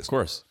it like it is. Of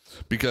course.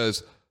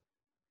 Because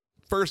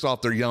first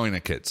off, they're yelling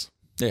at kids.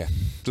 Yeah.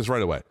 Just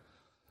right away.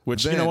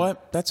 Which, you know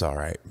what? That's all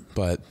right.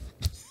 But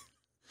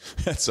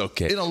that's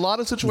okay. In a lot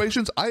of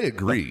situations, I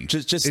agree.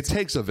 Just it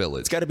takes a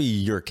village. It's got to be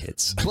your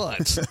kids.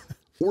 But,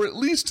 or at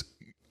least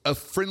a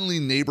friendly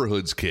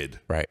neighborhood's kid.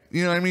 Right.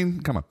 You know what I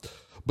mean? Come on.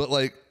 But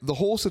like the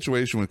whole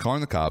situation with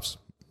calling the cops,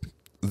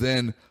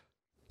 then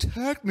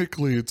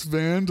technically it's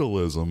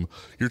vandalism.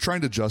 You're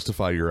trying to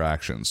justify your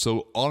actions.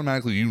 So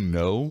automatically you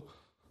know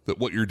that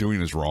what you're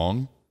doing is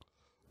wrong.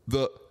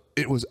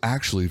 It was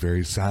actually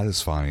very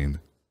satisfying.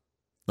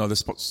 No,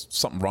 there's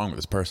something wrong with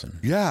this person.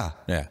 Yeah.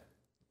 Yeah.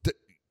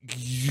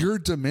 You're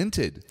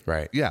demented.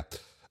 Right. Yeah.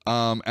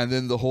 And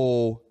then the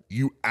whole,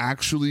 you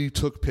actually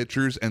took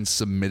pictures and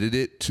submitted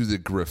it to the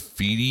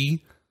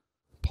graffiti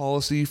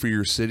policy for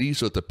your city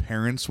so that the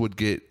parents would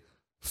get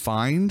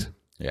fined.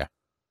 Yeah.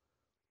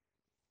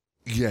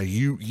 Yeah,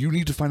 you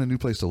need to find a new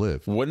place to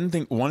live. One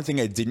thing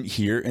I didn't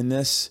hear in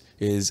this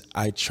is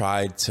I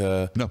tried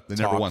to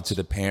talk to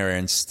the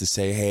parents to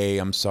say, hey,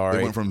 I'm sorry.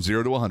 They went from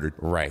 0 to 100.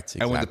 Right.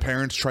 Exactly. And when the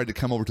parents tried to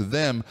come over to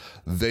them,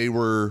 they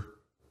were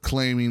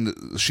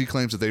she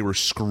claims that they were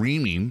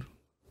screaming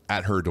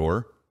at her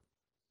door.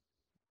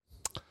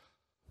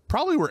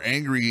 Probably were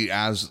angry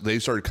as they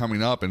started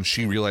coming up and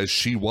she realized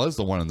she was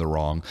the one in the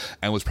wrong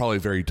and was probably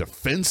very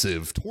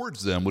defensive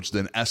towards them, which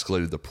then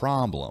escalated the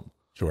problem.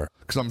 Sure.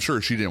 Because I'm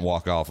sure she didn't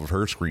walk off of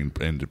her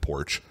screen-ended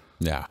porch.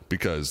 Yeah.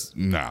 Because,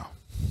 no.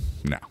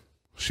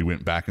 She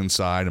went back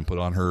inside and put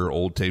on her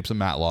old tapes of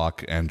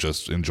Matlock and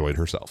just enjoyed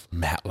herself.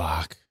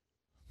 Matlock.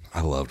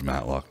 I loved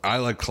Matlock. I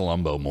like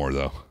Columbo more,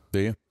 though. Do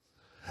you?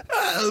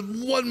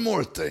 One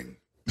more thing.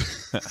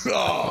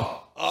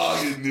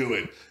 Oh, you knew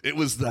it. It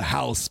was the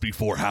house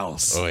before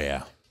house. Oh,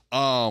 yeah.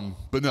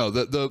 But no,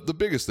 the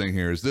biggest thing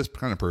here is this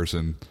kind of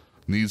person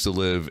needs to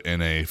live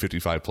in a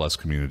 55-plus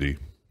community.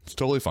 It's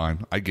totally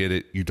fine. I get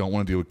it. You don't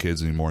want to deal with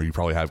kids anymore. You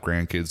probably have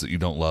grandkids that you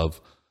don't love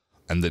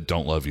and that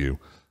don't love you.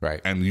 Right.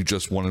 And you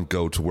just want to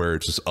go to where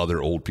it's just other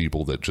old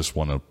people that just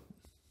want to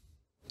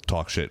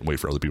talk shit and wait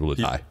for other people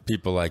to die.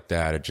 People like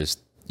that are just,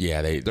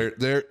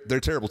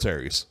 they're terrible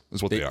Terrys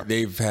is what they are.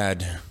 They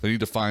need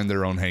to find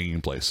their own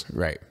hanging place.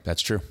 Right.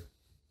 That's true.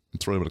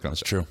 That's really what it comes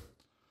to. True.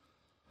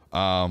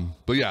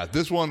 But yeah,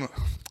 this one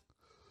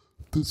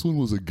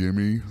was a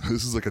gimme.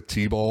 This is like a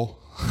T-ball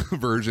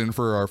version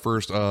for our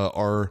first,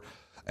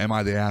 Am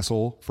I the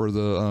Asshole for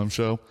the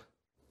show?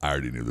 I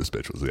already knew this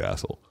bitch was the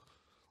asshole.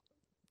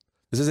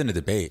 This isn't a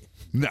debate.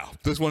 No,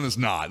 this one is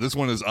not. This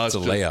one is us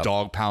just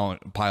dog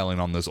piling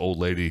on this old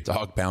lady.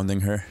 Dog pounding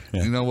her.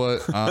 Yeah. You know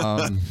what?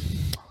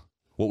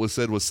 What was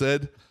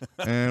said,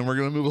 and we're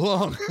going to move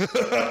along.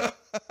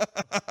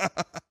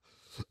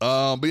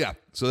 But yeah,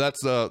 so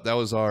that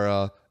was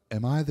our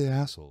Am I the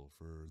Asshole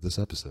for this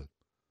episode.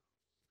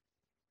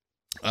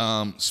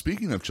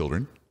 Speaking of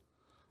children,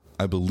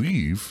 I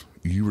believe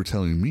you were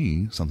telling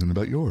me something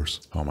about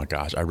yours. Oh my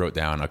gosh. I wrote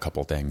down a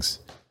couple things.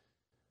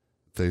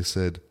 They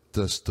said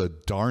just the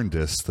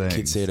darndest thing.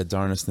 Kids say the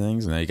darndest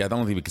things. And I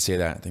don't think we could say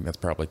that. I think that's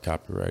probably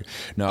copyright.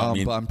 No, I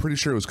mean, but I'm pretty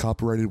sure it was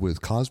copyrighted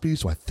with Cosby,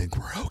 so I think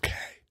we're okay.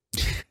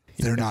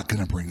 They're not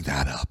going to bring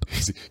that up.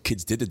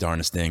 Kids did the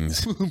darndest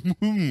things.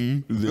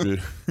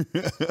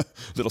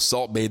 Little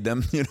salt made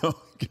them, you know.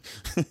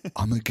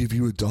 I'm going to give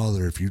you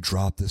 $1 if you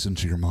drop this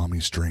into your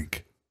mommy's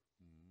drink.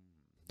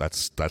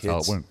 That's Kids, how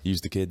it went.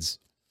 Use the kids.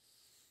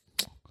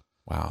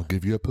 Wow. I'll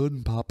give you a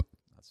pudding pop.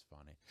 That's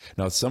funny.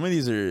 Now, some of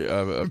these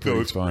are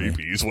pretty funny.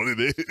 Is what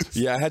it is.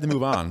 Yeah, I had to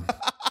move on.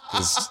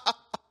 'Cause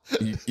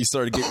you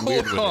started getting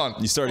weird with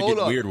it. You started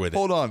getting weird with it.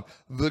 Hold on.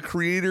 The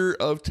creator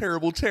of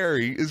Terrible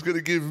Terry is going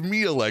to give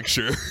me a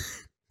lecture.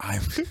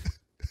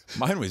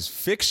 Mine was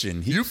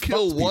fiction. You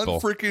kill one people.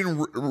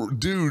 freaking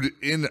dude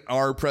in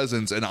our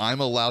presence, and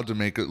I'm allowed to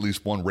make at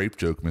least one rape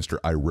joke, mister.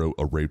 I wrote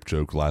a rape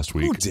joke last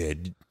week. Who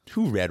did?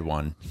 Who read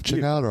one?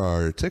 Check out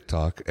our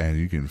TikTok, and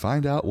you can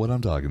find out what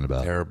I'm talking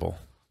about. Terrible.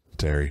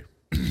 Terry.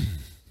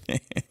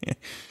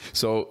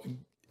 So,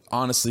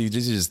 honestly,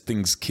 this is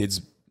things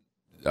kids,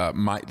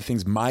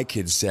 my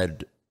kids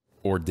said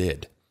or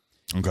did.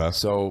 Okay.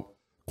 So,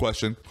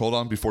 Question. Hold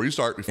on. Before you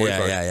start.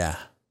 yeah.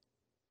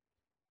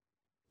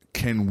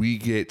 Can we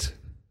get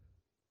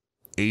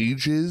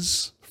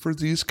ages for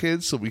these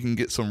kids so we can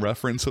get some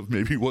reference of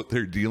maybe what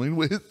they're dealing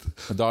with?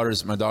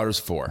 My daughter's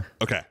 4.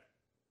 Okay.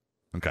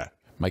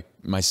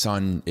 My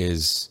son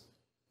is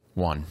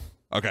 1.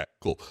 Okay,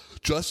 cool.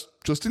 Just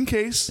in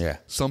case. Yeah.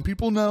 Some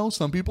people know,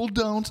 some people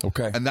don't.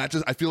 Okay. And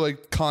I feel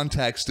like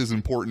context is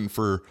important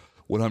for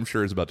what I'm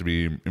sure is about to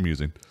be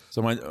amusing.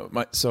 So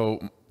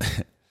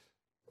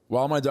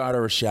while my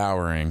daughter was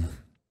showering,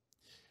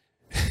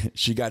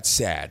 she got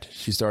sad.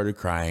 She started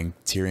crying,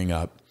 tearing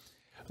up,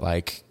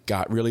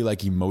 got really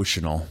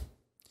emotional.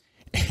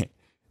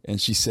 And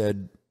she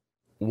said,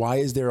 "Why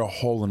is there a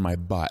hole in my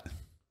butt?"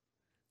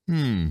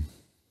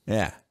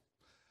 Yeah.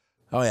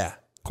 Oh yeah.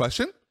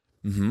 Question?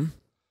 Mm-hmm.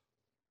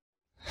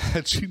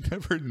 Had she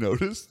never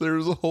noticed there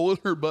was a hole in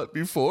her butt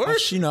before? Oh,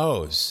 she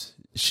knows.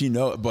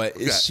 But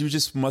she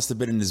just must have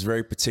been in this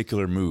very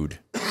particular mood.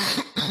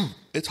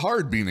 It's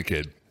hard being a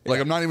kid.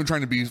 I'm not even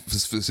trying to be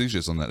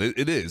facetious on that.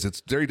 It is.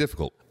 It's very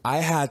difficult. I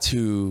had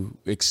to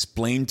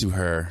explain to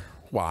her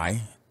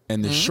why,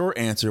 and the short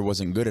answer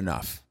wasn't good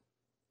enough.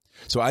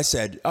 So I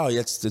said, "Oh,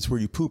 that's where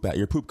you poop at.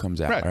 Your poop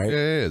comes out, right?"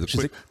 Yeah.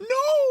 She's like,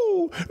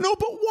 "No,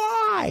 but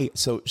why?"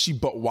 So she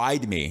but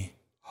why'd me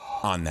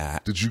on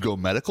that. Did you go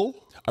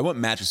medical? I went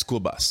magic school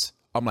bus.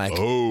 I'm like,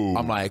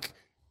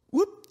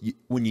 whoop.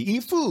 When you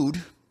eat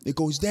food, it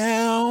goes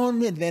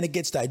down, and then it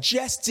gets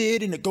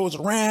digested, and it goes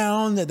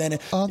around, and then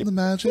on the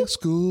magic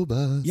school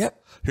bus.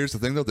 Yep. Here's the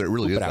thing, though. There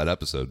really is that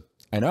episode.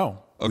 I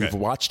know. Okay. We've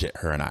watched it,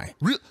 her and I.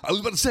 Really? I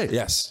was about to say.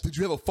 Yes. Did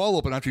you have a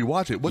follow-up after you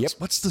watch it?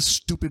 What's the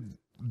stupid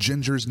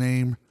ginger's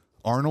name?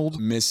 Arnold?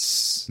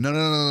 Miss.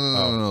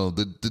 No.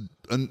 The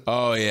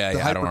yeah.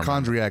 the I don't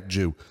hypochondriac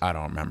Jew. I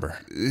don't remember.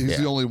 He's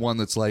the only one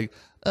that's like,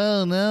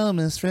 "Oh no,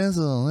 Miss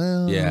Frizzle."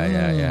 Oh,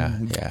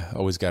 Yeah.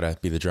 Always gotta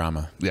be the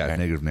drama. Yeah, right?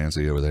 Negative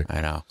Nancy over there.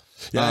 I know.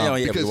 Yeah,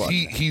 because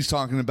he's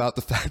talking about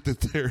the fact that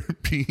they're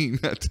being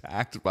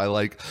attacked by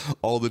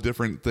all the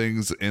different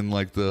things in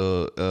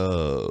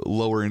the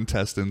lower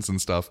intestines and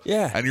stuff.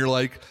 Yeah. And you're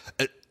like,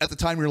 at the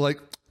time you're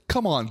like,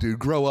 "Come on, dude,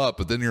 grow up."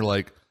 But then you're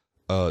like,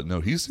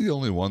 no, he's the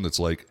only one that's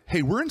like,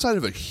 "Hey, we're inside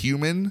of a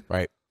human.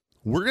 Right.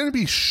 We're going to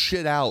be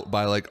shit out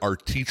by our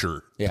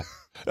teacher." Yeah.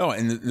 Oh,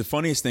 and the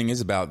funniest thing is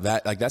about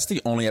that, that's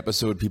the only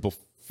episode people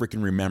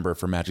freaking remember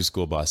for Magic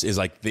School Bus is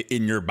the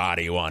in your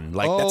body one.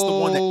 That's the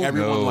one that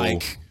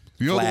everyone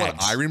You know flags. the one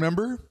I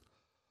remember?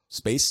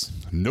 Space?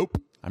 Nope.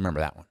 I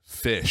remember that one.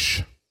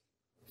 Fish.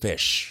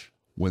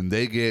 When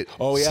they get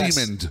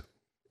semened.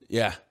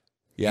 Yeah.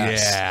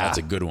 Yes. Yeah. That's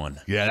a good one.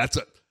 Yeah,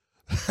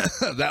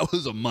 that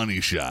was a money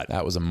shot.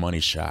 That was a money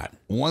shot.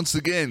 Once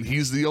again,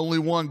 he's the only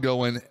one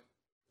going,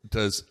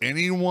 "Does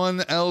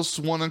anyone else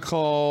want to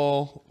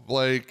call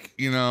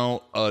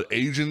an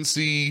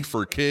agency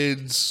for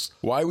kids?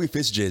 Why are we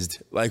fish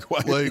jizzed? Why?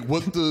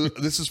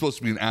 This is supposed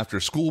to be an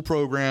after school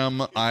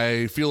program.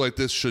 I feel like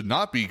this should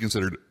not be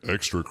considered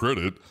extra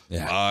credit.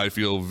 Yeah. I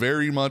feel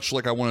very much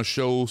like I want to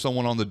show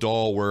someone on the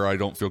doll where I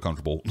don't feel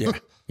comfortable." Yeah,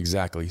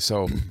 exactly.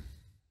 So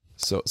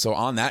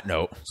on that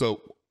note,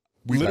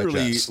 we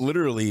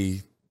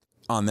literally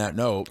on that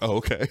note. Oh,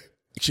 okay.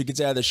 She gets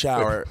out of the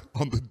shower.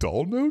 On the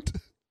doll note?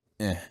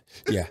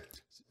 Yeah.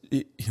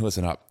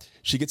 Listen up.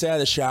 She gets out of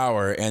the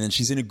shower and then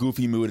she's in a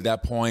goofy mood at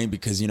that point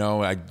because,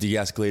 I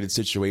de-escalated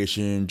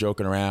situation,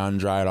 joking around,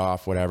 dry it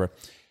off, whatever.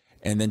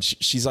 And then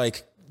she's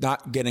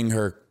not getting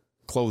her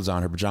clothes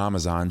on, her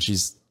pajamas on.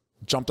 She's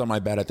jumped on my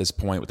bed at this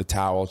point with the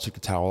towel, took the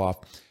towel off.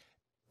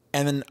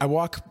 And then I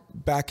walk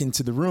back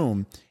into the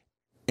room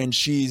and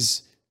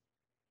she's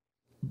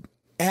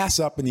ass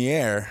up in the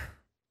air,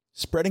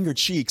 spreading her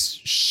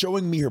cheeks,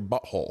 showing me her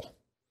butthole.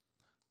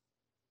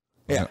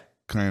 Yeah.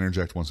 Can I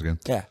interject once again?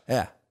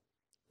 Yeah.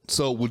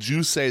 So would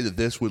you say that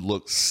this would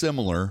look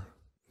similar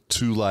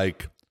to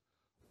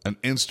an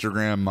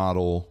Instagram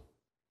model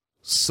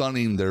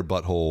sunning their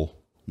butthole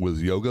with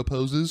yoga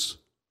poses,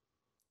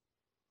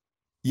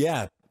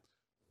 Yeah,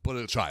 but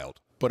a child.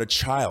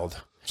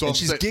 So and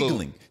she's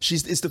giggling.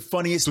 It's the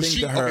funniest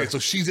thing to her. Okay, so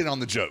she's in on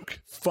the joke.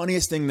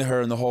 Funniest thing to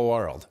her in the whole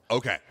world.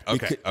 Okay.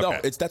 No,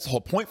 that's the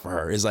whole point for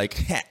her. Is like,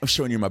 I'm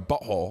showing you my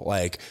butthole.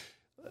 Like,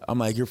 I'm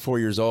like, you're 4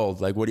 years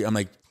old. Like, what do you? I'm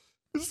like,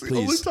 it's the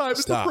only time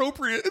it's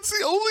appropriate. It's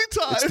the only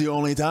time. It's the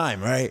only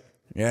time, right?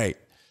 Right.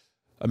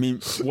 I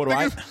mean, what do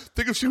I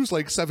think if she was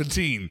like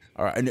 17?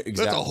 All right, exactly.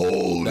 That's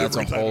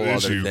a whole other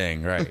issue.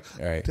 thing, right?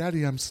 Right.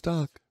 Daddy, I'm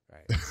stuck.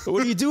 Right. But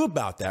what do you do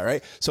about that,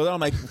 right? So then I'm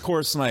like, of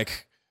course, I'm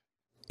like,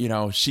 you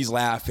know, she's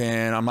laughing.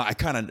 I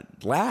kind of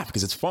laugh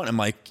because it's fun. I'm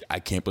like, I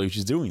can't believe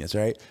she's doing this,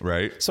 right?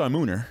 Right. So I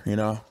moon her, you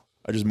know.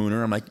 I just moon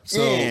her. I'm like,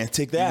 so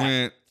take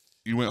that.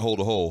 You went hole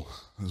to hole,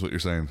 is what you're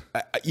saying.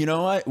 You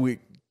know what? We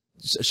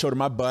showed her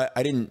my butt.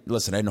 I didn't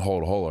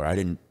hole to hole her. I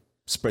didn't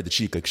spread the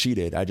cheek like she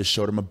did. I just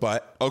showed her my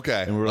butt.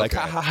 Okay. And we were like,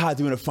 ha, ha, ha,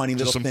 doing a funny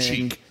little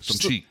thing. Some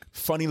cheek.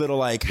 Funny little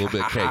like, a little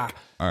bit of cake.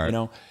 All right. You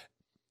know.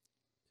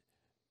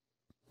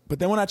 But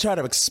then when I try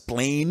to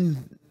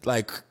explain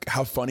like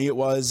how funny it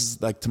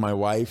was, like to my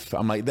wife,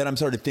 I'm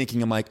started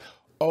thinking, I'm like,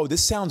 oh,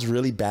 this sounds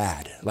really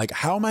bad. Like,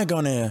 how am I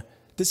gonna?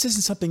 This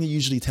isn't something you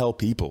usually tell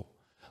people.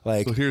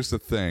 Like, so here's the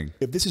thing.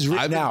 If this is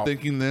written out, I've been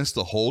thinking this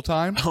the whole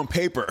time on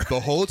paper. The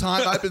whole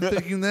time I've been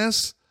thinking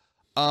this.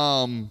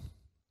 But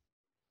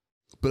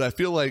I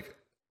feel like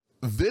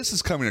this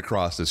is coming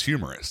across as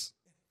humorous.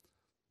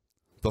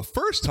 The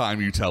first time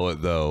you tell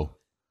it, though,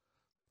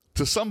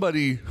 to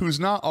somebody who's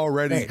not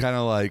already kind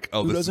of like,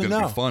 oh, this is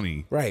going to be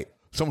funny. Right.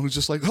 Someone who's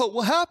just like, oh,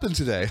 what happened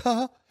today?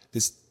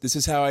 This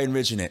is how I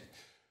envision it.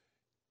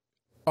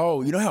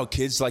 Oh, you know how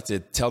kids like to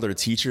tell their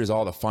teachers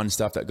all the fun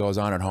stuff that goes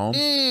on at home?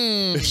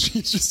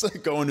 She's just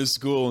like going to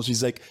school and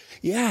she's like,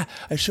 yeah,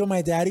 I showed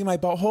my daddy my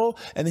butthole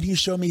and then he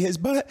showed me his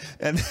butt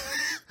and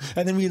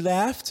and then we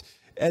laughed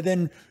and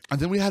then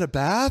we had a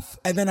bath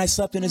and then I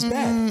slept in his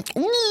bed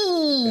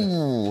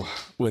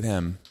with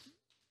him.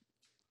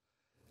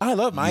 I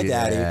love my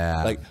daddy.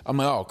 Like, I'm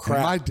like, oh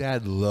crap. My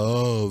dad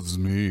loves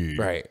me.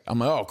 Right. I'm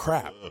like, oh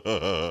crap.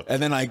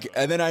 and then I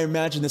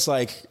imagine this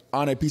like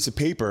on a piece of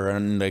paper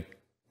and like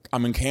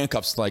I'm in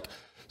handcuffs. Like,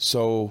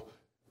 so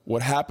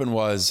what happened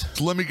was.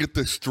 Let me get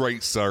this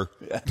straight, sir.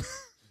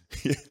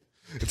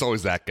 It's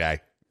always that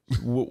guy.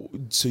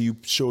 So you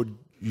showed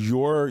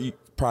your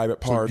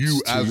private parts. So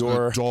you, to as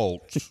your an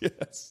adult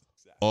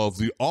of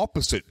the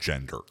opposite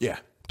gender,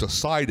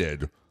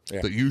 decided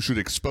that you should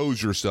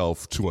expose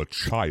yourself to a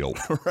child.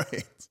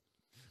 Right.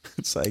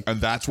 It's like,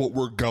 and that's what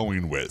we're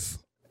going with.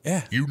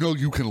 Yeah. You know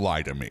you can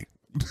lie to me.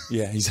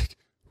 Yeah. He's like,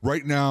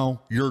 right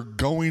now you're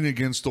going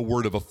against the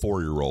word of a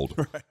 4-year-old,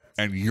 right,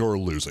 and you're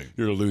losing.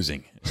 You're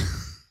losing.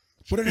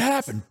 But it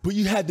happened. But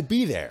you had to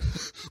be there.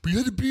 But you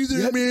had to be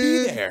there, man. To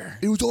be there.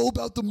 It was all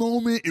about the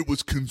moment. It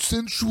was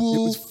consensual. It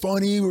was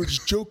funny. We were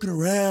just joking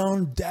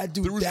around. Dad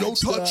doing There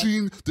was no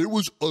touching. There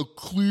was a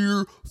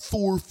clear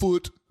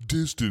 4-foot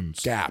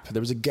distance. Gap.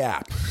 There was a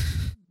gap.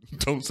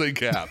 Don't say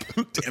gap.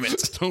 Damn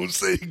it. Don't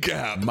say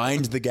gap.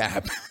 Mind the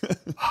gap.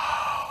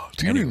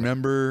 Do you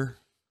remember,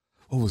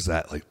 what was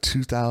that, like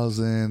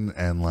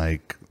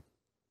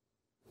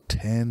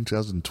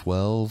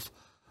 2012?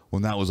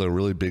 When that was a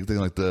really big thing,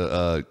 like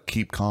the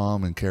keep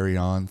calm and carry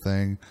on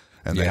thing.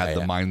 And they had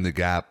the Mind the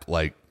Gap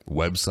like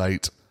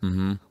website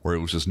where it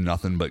was just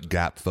nothing but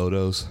Gap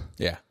photos.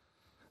 Yeah.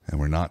 And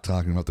we're not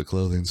talking about the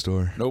clothing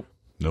store. Nope.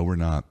 No, we're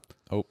not.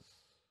 Nope.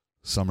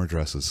 Summer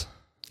dresses.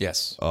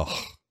 Yes.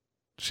 Oh,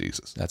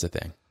 Jesus. That's a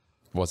thing.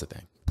 Was a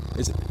thing.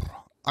 Is it?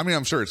 I mean,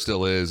 I'm sure it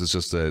still is. It's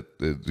just that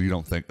you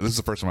don't think. This is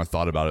the first time I've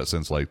thought about it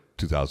since like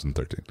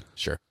 2013.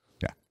 Sure.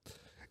 Yeah.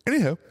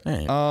 Anyhow.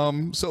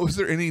 So is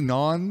there any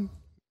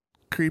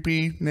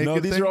creepy naked No,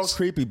 these things? are all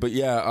creepy, but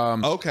yeah.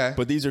 Okay.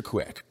 But these are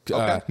quick.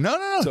 Okay.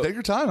 No. So, take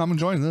your time. I'm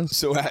enjoying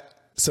this.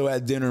 So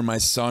at dinner, my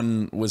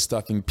son was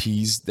stuffing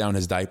peas down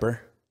his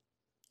diaper.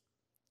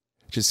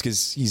 Just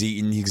because he's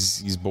eating,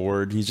 he's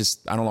bored. I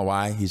don't know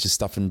why. He's just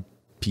stuffing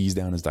peas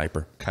down his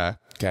diaper. Okay.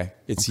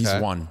 He's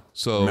one.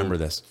 So remember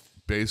this.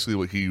 Basically,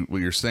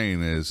 what you're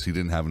saying is he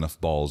didn't have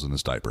enough balls in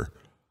his diaper.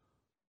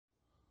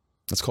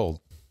 It's cold.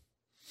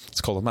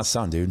 It's cold. That's my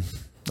son, dude.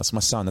 That's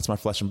my son. That's my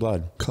flesh and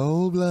blood.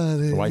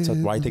 Cold-blooded. Why you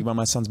think about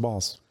my son's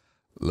balls?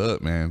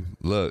 Look, man.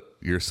 Look,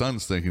 your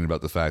son's thinking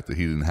about the fact that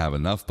he didn't have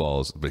enough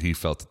balls, but he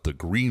felt that the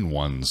green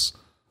ones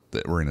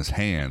that were in his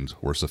hand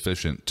were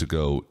sufficient to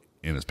go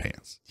in his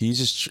pants. He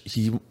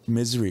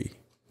misery,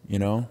 you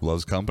know?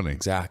 Loves company.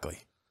 Exactly.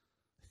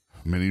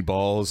 Mini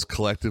balls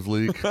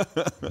collectively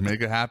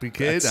make a happy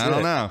kid. I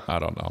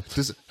don't know.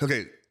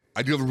 Okay,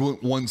 I do have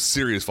one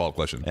serious follow-up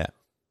question. Yeah.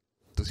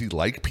 Does he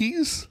like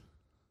peas?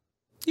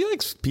 He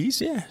likes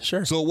peas, yeah,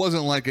 sure. So it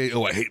wasn't like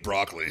I hate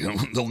broccoli.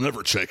 They'll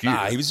never check you.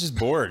 Nah, he was just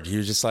bored. He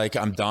was just like,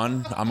 I'm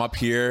done. I'm up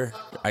here.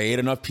 I ate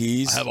enough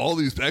peas. I have all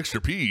these extra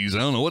peas. I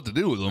don't know what to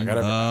do with them.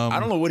 I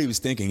don't know what he was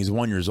thinking. He's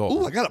 1 year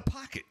old. Oh, I got a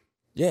pocket.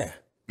 Yeah.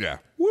 Yeah.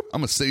 Whoop. I'm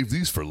going to save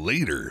these for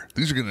later.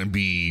 These are going to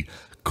be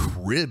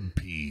crib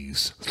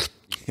peas.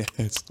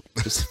 It's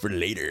just for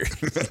later.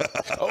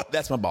 Oh,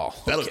 that's my ball.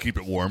 That'll keep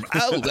it warm.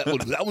 Oh,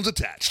 that one's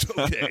attached.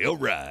 Okay, all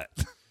right.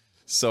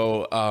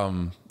 So,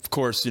 of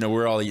course,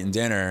 we're all eating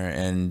dinner,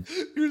 and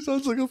You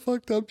sounds like a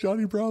fucked up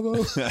Johnny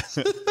Bravo.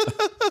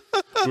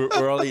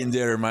 we're all eating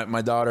dinner.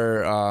 My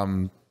daughter,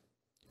 of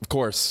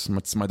course,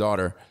 it's my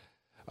daughter,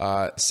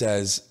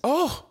 says,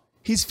 "Oh,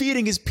 he's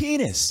feeding his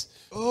penis."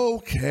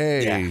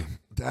 Okay, Yeah.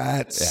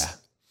 that's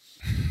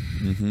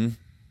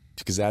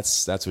Because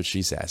that's what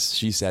she says.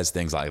 She says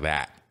things like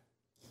that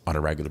on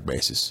a regular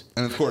basis.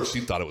 And of course, she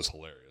thought it was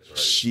hilarious. Right?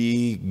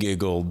 She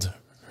giggled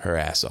her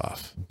ass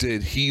off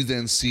Did he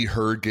then see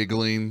her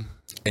giggling?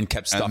 and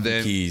kept stuffing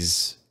then-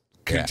 keys.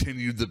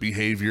 Continued the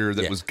behavior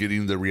that was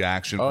getting the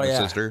reaction from his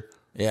sister.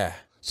 Yeah.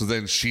 So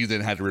then she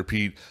then had to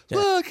repeat,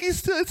 "Look, it's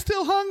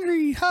still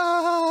hungry." Ha,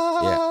 ha, ha,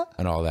 ha. Yeah.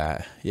 And all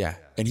that. Yeah.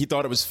 And he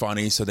thought it was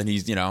funny. So then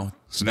he's,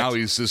 So now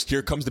he's just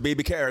here comes the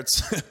baby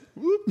carrots.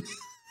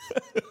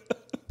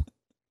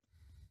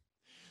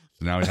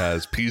 now he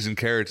has peas and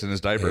carrots in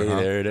his diaper. Hey, huh?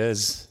 there it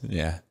is.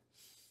 Yeah.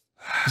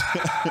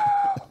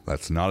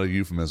 That's not a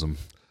euphemism.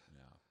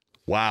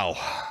 Wow.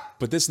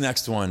 But this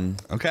next one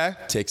Okay.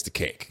 takes the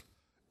cake.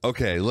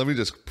 Okay. Let me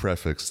just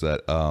prefix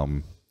that.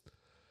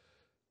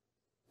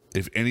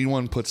 If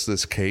anyone puts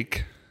this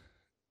cake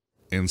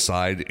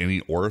inside any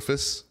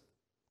orifice,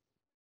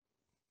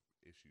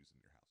 issues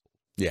in your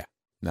household. Yeah.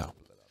 No.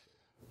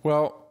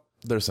 Well,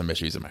 there's some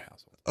issues in my household.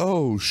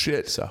 Oh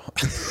shit. So,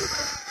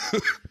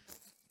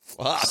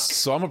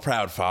 so I'm a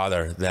proud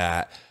father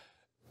that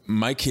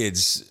my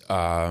kids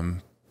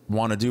want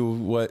to do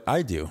what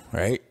I do,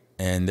 right?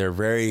 And they're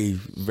very,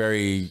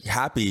 very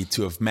happy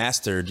to have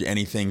mastered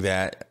anything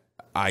that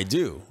I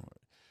do.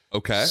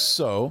 Okay.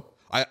 So,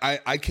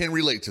 I can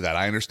relate to that.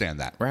 I understand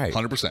that. right,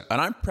 100%. and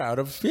I'm proud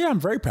of. Yeah, I'm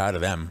very proud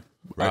of them.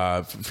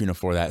 Right.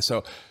 For that.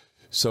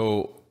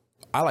 So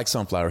I like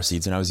sunflower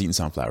seeds, and I was eating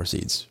sunflower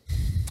seeds.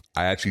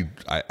 I actually,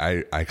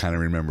 I kind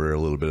of remember a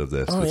little bit of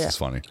this. Oh, This yeah. is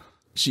funny.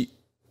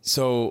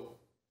 So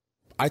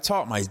I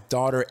taught my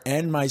daughter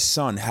and my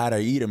son how to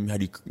eat them. How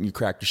do you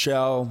crack the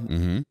shell,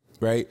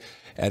 right?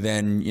 And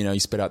then, you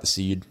spit out the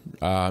seed,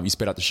 you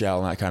spit out the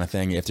shell and that kind of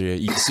thing after you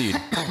eat the seed.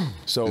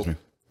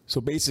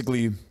 So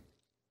basically,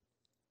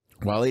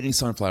 while eating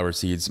sunflower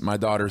seeds, my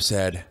daughter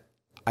said,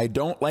 "I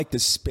don't like to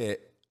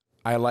spit.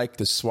 I like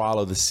to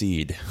swallow the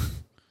seed."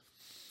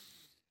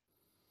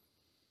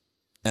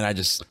 And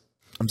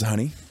I'm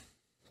honey,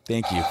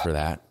 thank you for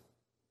that.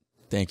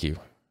 Thank you.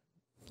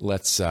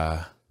 Let's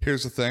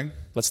Here's the thing.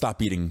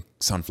 stop eating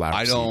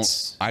sunflower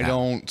seeds. I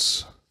don't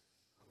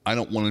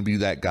want to be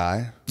that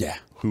guy Yeah.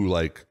 who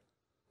like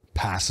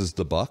passes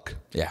the buck.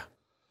 Yeah.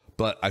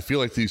 But I feel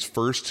like these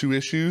first two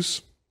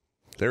issues,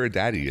 they're a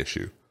daddy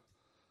issue.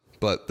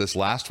 But this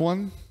last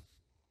one,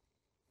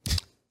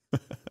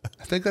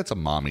 I think that's a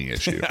mommy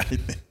issue.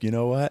 You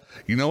know what?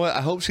 You know what?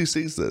 I hope she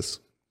sees this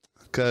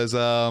because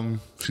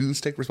she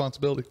needs to take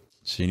responsibility.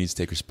 She needs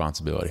to take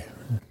responsibility.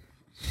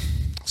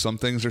 Some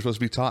things are supposed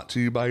to be taught to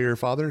you by your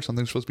father. Some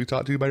things are supposed to be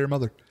taught to you by your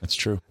mother. That's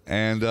true.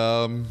 And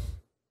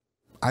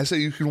I say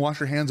you can wash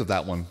your hands of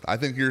that one. I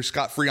think you're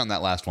scot-free on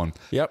that last one.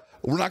 Yep.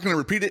 We're not going to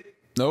repeat it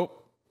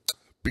Nope.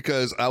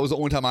 because that was the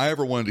only time I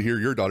ever wanted to hear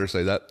your daughter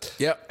say that.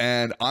 Yep.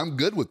 And I'm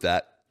good with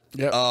that.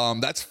 Yep.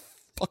 That's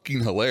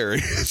fucking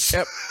hilarious.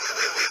 Yep.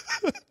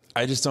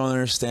 I just don't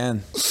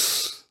understand.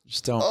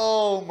 Just don't.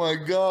 Oh my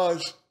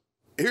gosh.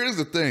 Here's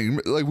the thing.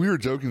 Like we were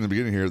joking in the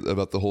beginning here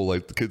about the whole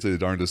like the kids say the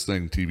darndest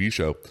thing TV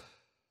show.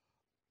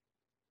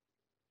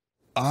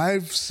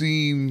 I've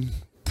seen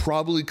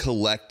probably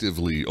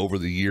collectively over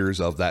the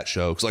years of that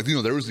show. Cause like,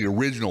 there was the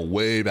original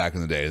way back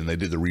in the day and they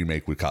did the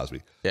remake with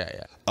Cosby.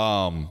 Yeah.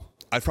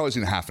 I've probably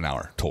seen half an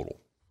hour total.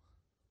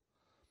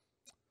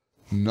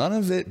 None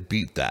of it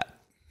beat that.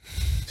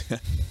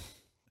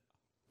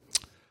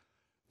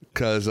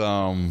 Cause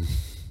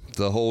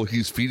the whole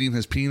he's feeding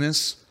his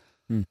penis.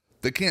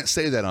 They can't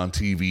say that on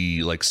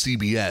TV like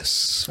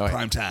CBS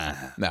prime time.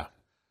 No.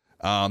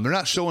 They're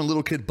not showing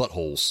little kid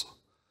buttholes.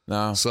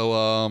 No.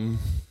 So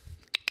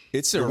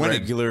It's a winning.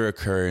 regular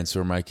occurrence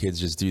where my kids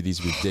just do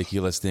these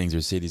ridiculous things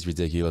or say these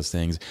ridiculous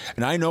things.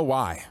 And I know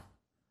why.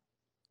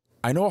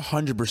 I know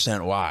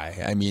 100%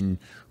 why. I mean,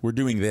 we're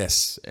doing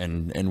this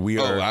and we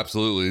are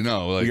absolutely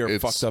no. Like, we are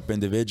fucked up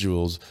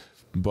individuals.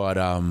 But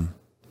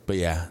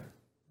yeah,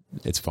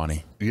 it's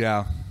funny.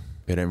 Yeah.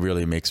 And it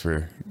really makes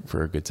for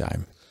a good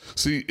time.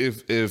 See,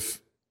 if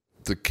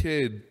the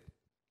kid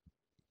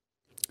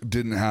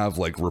didn't have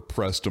like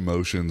repressed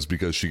emotions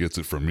because she gets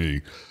it from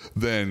me,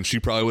 then she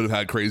probably would have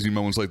had crazy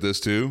moments like this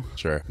too.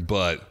 Sure.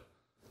 But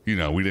we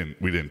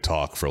didn't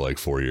talk for like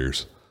 4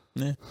 years.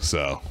 Yeah.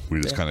 So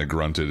we just kind of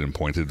grunted and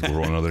pointed to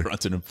one another.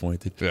 Grunted and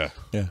pointed. Yeah.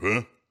 Yeah.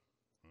 Huh?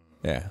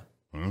 Yeah.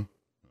 Huh?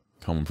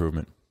 Home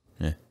improvement.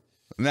 Yeah.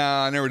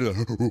 Nah, I never did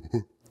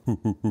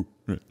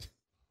that.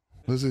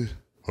 Was it?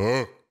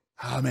 Huh?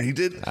 Oh man, he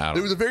did.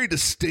 There was a very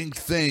distinct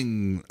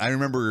thing. I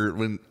remember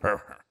when.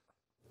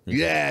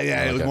 Yeah,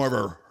 it was more of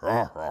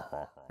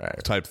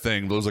a type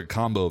thing. There was a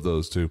combo of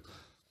those two.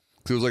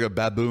 It was like a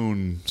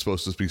baboon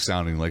supposed to be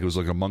sounding like it was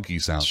like a monkey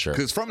sound. Sure.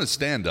 Because it's from his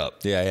stand-up.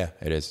 Yeah,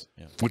 it is.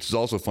 Yeah. Which is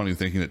also funny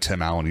thinking that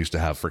Tim Allen used to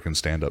have freaking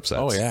stand-up sets.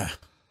 Oh, yeah.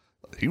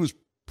 He was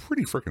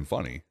pretty freaking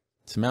funny.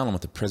 Tim Allen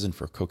went to prison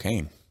for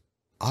cocaine.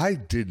 I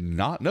did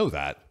not know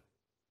that.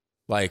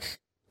 Like...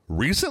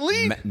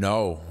 Recently?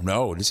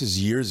 No. This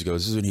is years ago.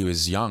 This is when he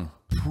was young.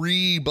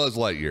 Pre-Buzz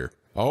Lightyear.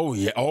 Oh,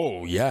 yeah.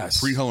 Oh, yes.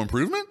 Pre-Home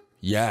Improvement?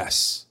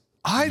 Yes.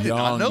 I did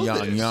not know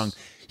this. Young.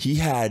 He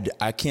had,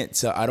 I can't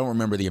tell, I don't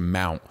remember the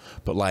amount,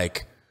 but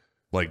like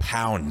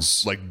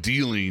pounds. Like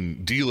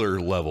dealer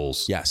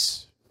levels.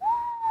 Yes.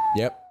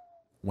 Yep.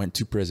 Went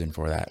to prison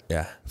for that.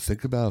 Yeah.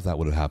 Think about if that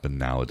would have happened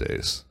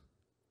nowadays.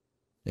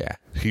 Yeah.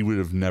 He would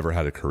have never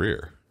had a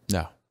career.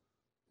 No.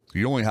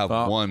 You only have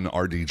one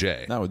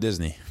RDJ. Not with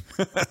Disney.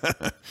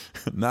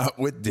 Not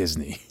with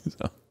Disney.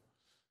 So,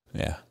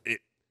 yeah.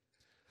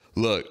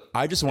 Look,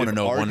 I just want to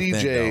know one thing.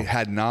 RDJ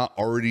had not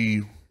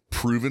already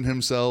proven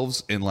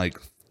himself in like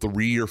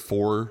 3 or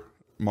 4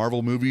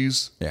 Marvel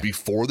movies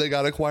before they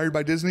got acquired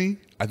by Disney,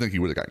 I think he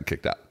would have gotten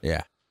kicked out.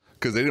 Yeah.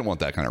 Because they didn't want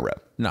that kind of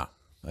rep. No,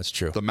 that's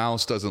true. The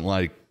mouse doesn't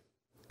like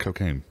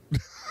cocaine.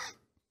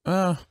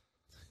 Well,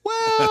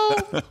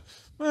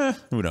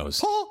 who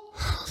knows?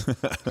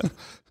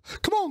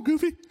 Come on,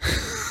 Goofy.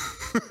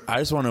 I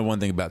just want to know one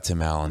thing about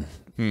Tim Allen.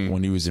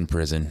 When he was in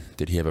prison,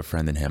 did he have a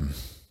friend in him?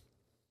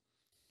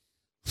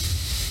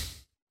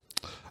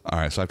 All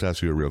right, so I have to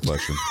ask you a real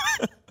question.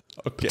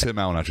 Okay. Did Tim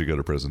Allen actually go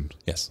to prison?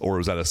 Yes. Or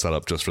was that a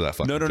setup just for that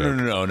fucking joke?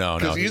 No.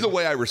 Because either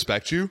way, I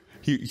respect you.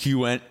 He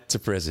went to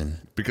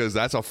prison. Because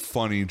that's a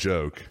funny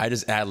joke. I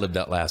just ad-libbed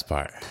that last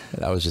part.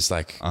 That was just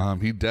like...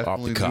 he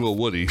definitely knew a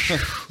Woody.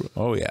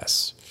 Oh,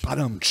 yes.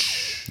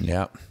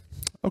 Yeah.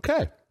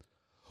 Okay.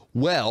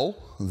 Well,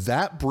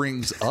 that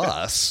brings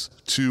us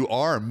to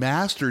our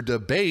master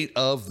debate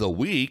of the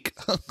week.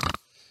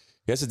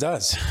 Yes, it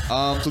does.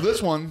 So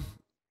this one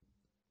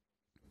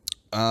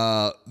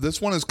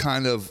is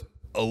kind of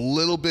a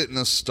little bit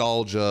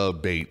nostalgia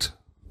bait,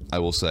 I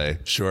will say.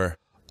 Sure.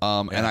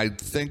 And I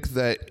think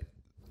that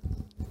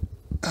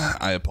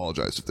I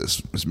apologize if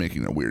this is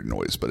making a weird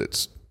noise, but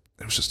it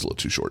was just a little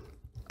too short.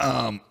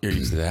 You're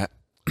used to that?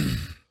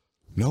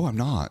 No, I'm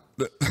not.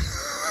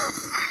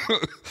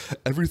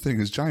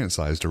 Everything is giant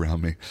sized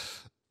around me.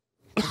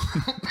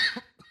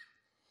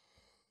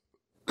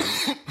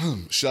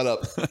 Shut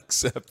up.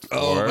 Except for...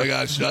 Oh my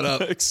God, shut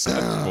up.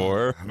 Except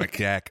for... I'm a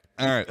cack.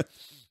 All right.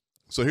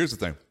 So here's the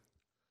thing.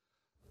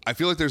 I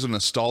feel like there's a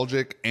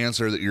nostalgic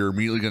answer that you're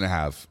immediately going to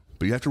have,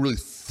 but you have to really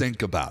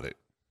think about it.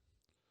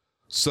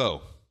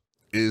 So,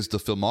 is the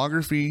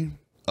filmography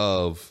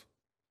of...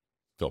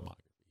 Filmography,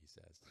 he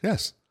says.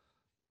 Yes.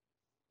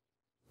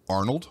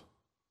 Arnold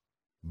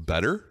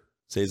better?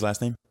 Say his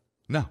last name?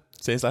 No.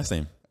 Say his last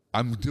name.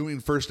 I'm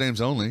doing first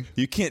names only.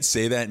 You can't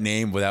say that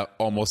name without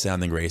almost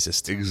sounding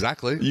racist.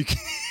 Exactly. You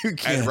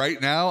can't. And right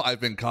now, I've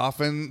been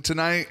coughing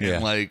tonight,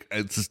 and like,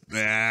 it's just...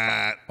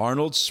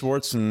 Arnold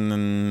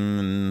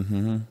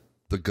Schwarzenegger.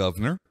 The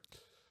Governor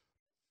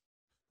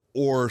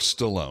or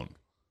Stallone.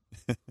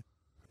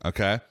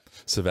 Okay.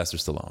 Sylvester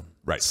Stallone.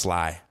 Right.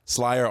 Sly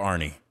or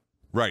Arnie.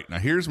 Right. Now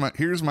here's my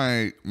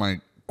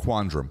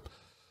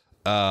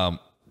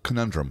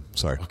conundrum.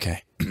 Sorry.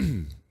 Okay.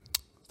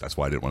 That's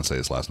why I didn't want to say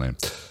his last name.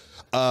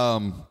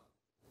 I'm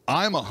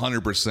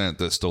 100%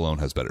 that Stallone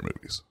has better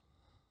movies.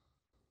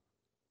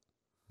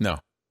 No.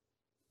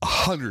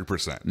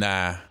 100%.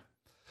 Nah.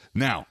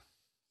 Now,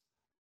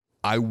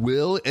 I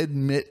will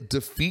admit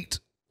defeat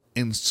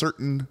in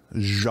certain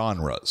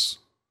genres.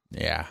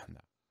 Yeah.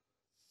 No.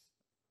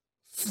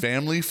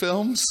 Family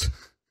films.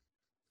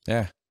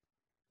 Yeah.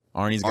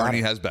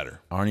 Arnie has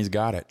better. Arnie's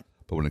got it.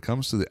 But when it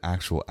comes to the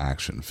actual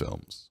action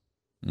films,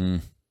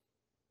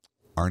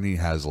 Arnie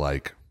has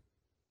like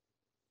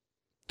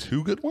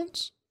 2 good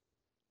ones.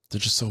 They're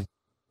just so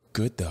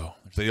good, though.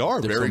 They are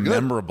They're very so good.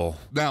 Memorable.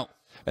 Now,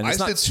 And I it's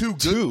said not 2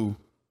 good. 2.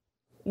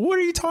 What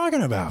are you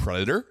talking about?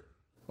 Predator.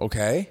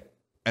 Okay.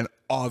 And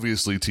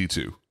obviously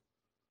T2.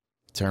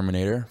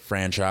 Terminator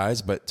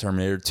franchise, but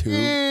Terminator 2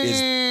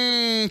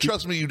 is...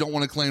 Trust me, you don't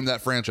want to claim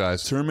that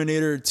franchise.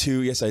 Terminator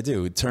 2, yes, I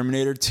do.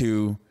 Terminator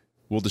 2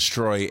 will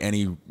destroy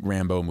any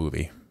Rambo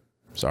movie.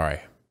 Sorry.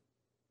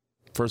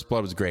 First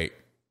Blood was great.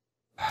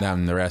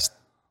 Then the rest...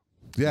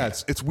 Yeah,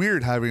 it's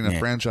weird having a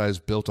franchise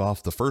built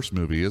off the first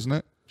movie, isn't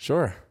it?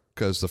 Sure.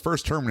 Because the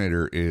first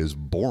Terminator is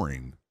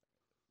boring.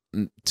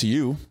 To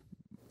you,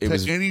 it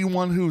was...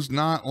 anyone who's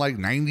not like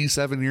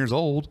 97 years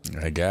old.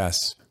 I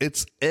guess.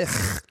 It's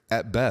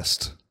at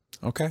best.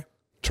 Okay.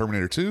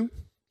 Terminator 2,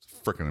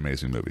 freaking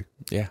amazing movie.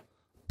 Yeah.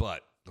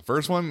 But the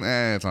first one,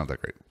 it's not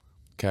that great.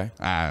 Okay.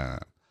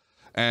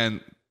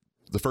 And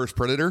the first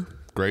Predator,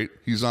 great.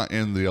 He's not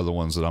in the other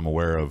ones that I'm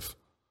aware of.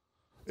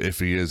 If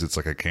he is, it's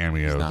like a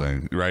cameo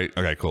thing, right?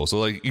 Okay, cool. So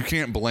like, you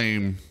can't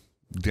blame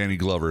Danny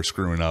Glover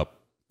screwing up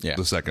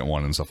the second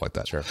one and stuff like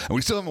that. Sure. And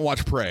we still haven't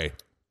watched Prey.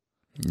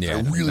 Yeah,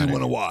 I really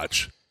want to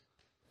watch.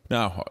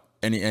 No.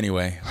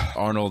 Anyway,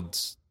 Arnold.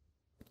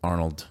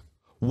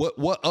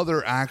 What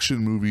other action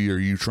movie are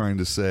you trying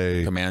to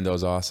say?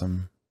 Commando's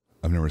awesome.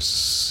 I've never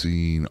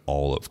seen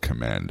all of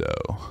Commando.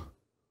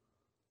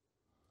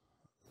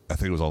 I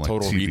think it was on like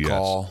Total TBS.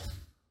 Recall.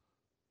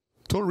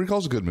 Total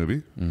Recall's a good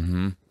movie.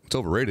 Mm-hmm. It's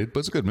overrated, but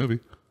it's a good movie.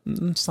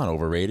 It's not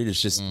overrated.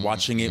 It's just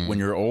watching it when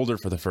you're older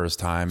for the first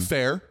time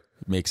Fair.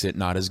 makes it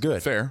not as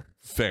good. Fair.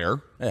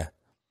 Yeah.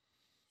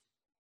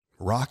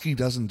 Rocky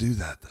doesn't do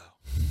that, though.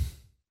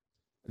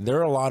 There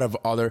are a lot of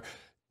other...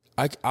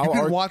 You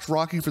can watch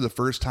Rocky for the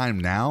first time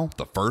now,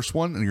 the first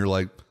one, and you're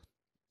like,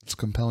 it's a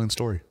compelling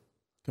story.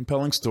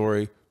 Compelling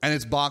story. And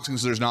it's boxing,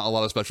 so there's not a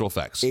lot of special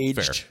effects.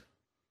 Aged Fair.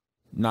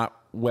 not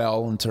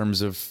well in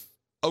terms of...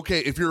 Okay,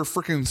 if you're a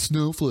freaking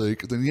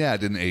snowflake, then yeah,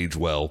 it didn't age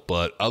well.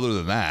 But other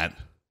than that,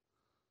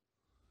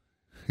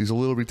 he's a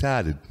little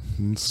retarded.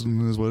 This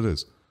is what it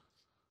is.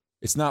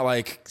 It's not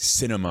like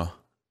cinema.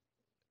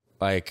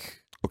 Like...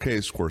 Okay,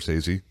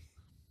 Scorsese.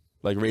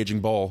 Like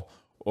Raging Bull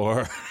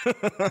or...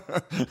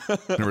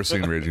 Never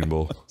seen Raging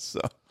Bull.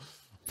 So,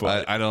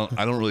 but, I don't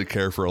really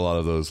care for a lot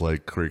of those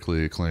like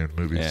critically acclaimed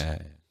movies. yeah.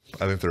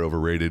 I think they're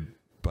overrated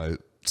by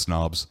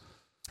snobs.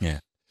 Yeah.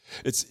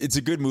 It's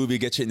a good movie,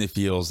 gets you in the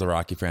feels, the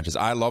Rocky franchise.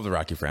 I love the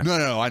Rocky franchise.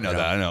 No, I know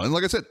that. I know. And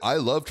like I said, I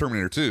love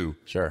Terminator 2.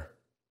 Sure.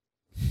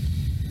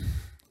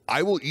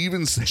 I will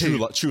even say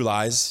True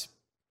Lies.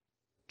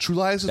 True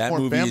Lies is That more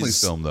movie family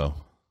is- film though.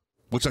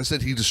 Which I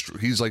said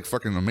he's like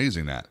fucking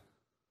amazing at.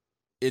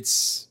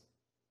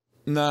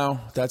 No,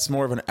 that's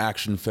more of an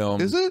action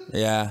film. Is it?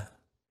 Yeah.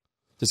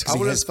 Just I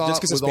would have because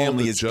thought his with all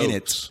family the is jokes. in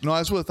it. No, I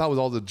just would have thought with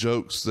all the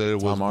jokes that it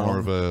was Tom more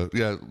Arnold. of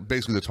a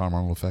basically the Tom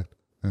Arnold effect.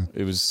 Yeah.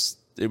 It was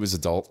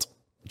adult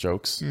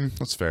jokes.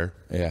 That's fair.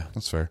 Yeah.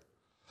 That's fair.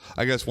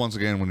 I guess once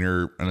again, when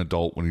you're an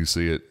adult, when you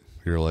see it,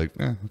 you're like,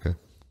 okay.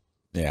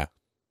 Yeah.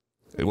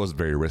 It wasn't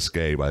very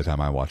risque by the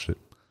time I watched it,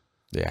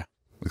 Yeah.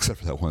 except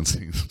for that one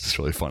scene. It's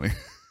really funny.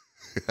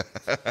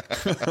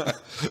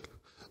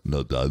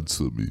 No dance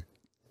with me.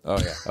 Oh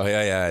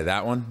yeah.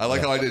 That one. I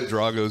like how I did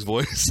Drago's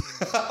voice.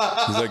 He's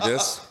like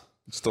this.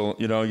 Still,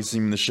 you see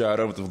him in the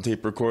shadow with the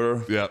tape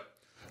recorder. Yeah.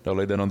 Now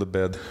lay down on the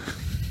bed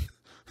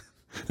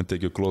and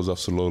take your clothes off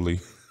slowly.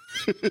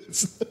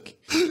 It's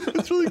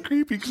really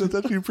creepy because it's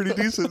actually pretty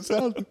decent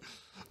sound.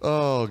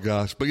 Oh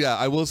gosh, but yeah,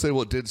 I will say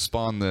what did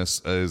spawn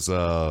this is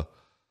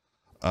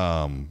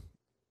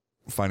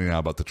finding out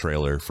about the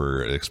trailer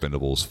for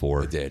Expendables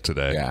 4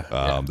 today.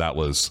 Yeah, That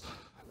was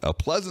a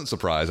pleasant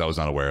surprise I was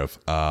not aware of.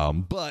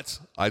 But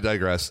I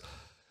digress.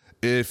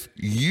 If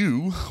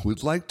you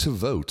would like to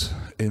vote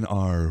in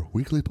our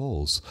weekly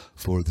polls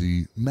for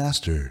the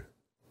Master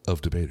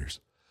of Debaters,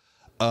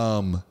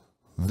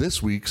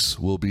 this week's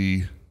will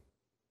be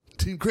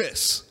Team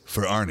Chris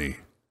for Arnie.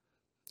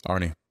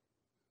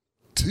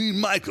 Team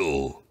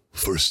Michael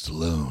for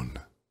Stallone.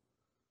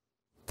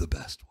 The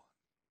best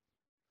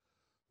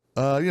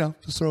one.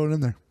 Just throw it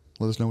in there.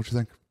 Let us know what you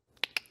think.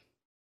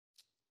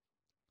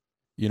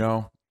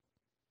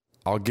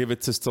 I'll give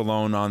it to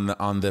Stallone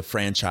on the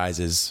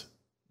franchises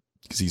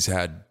because he's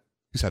had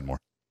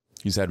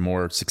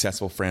more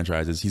successful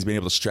franchises. He's been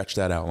able to stretch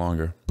that out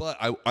longer. But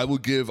I will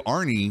give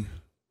Arnie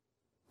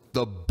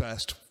the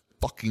best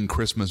fucking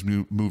Christmas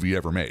movie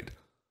ever made.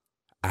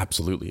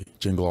 Absolutely.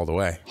 Jingle All the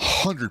Way.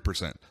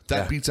 100%.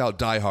 That beats out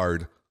Die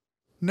Hard.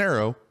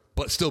 Narrow,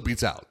 but still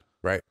beats out.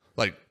 Right.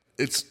 Like,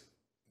 it's...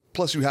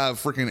 Plus, you have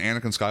freaking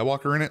Anakin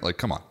Skywalker in it. Like,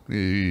 come on.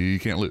 You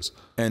can't lose.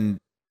 And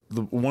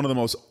one of the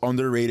most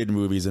underrated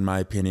movies, in my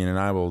opinion, and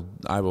I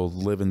will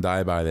live and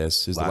die by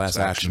this, is The Last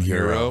Action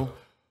Hero.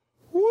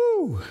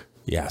 Woo!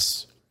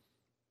 Yes.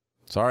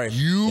 Sorry.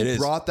 You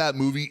brought that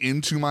movie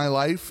into my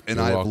life, and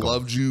I've welcome.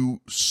 loved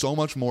you so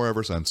much more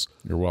ever since.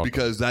 You're welcome.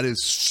 Because that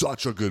is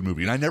such a good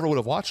movie. And I never would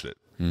have watched it.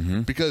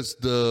 Mm-hmm. Because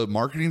the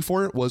marketing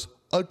for it was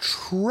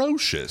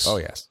atrocious. Oh,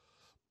 yes.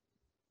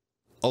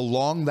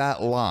 Along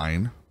that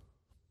line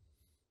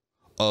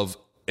of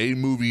a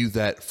movie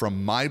that,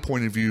 from my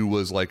point of view,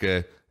 was like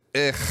but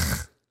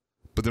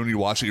then when you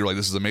watch it, you're like,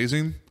 this is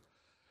amazing.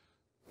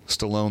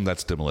 Stallone,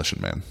 that's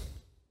Demolition Man.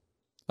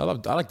 I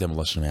like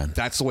Demolition Man.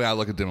 That's the way I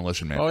look at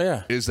Demolition Man. Oh,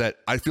 yeah. Is that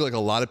I feel like a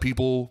lot of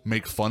people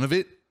make fun of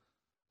it.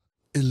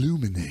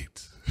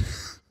 Illuminate.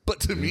 But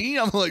to me,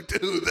 I'm like,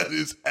 dude, that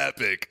is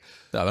epic.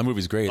 No, that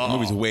movie's great. The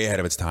movie's way ahead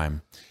of its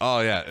time. Oh,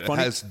 yeah. It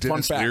has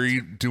Dennis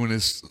Leary doing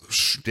his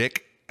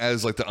shtick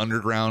as like the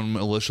underground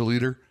militia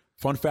leader.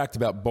 Fun fact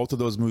about both of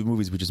those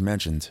movies we just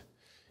mentioned.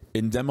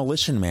 In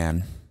Demolition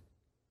Man,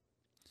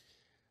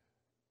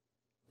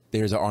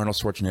 there's an Arnold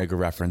Schwarzenegger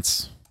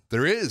reference.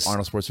 There is.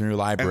 Arnold Schwarzenegger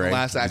library. And The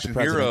Last Action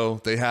Hero,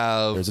 they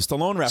have... There's a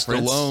Stallone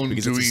reference.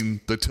 Stallone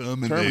doing the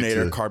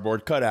Terminator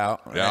cardboard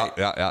cutout. Right?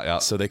 Yeah.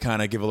 So they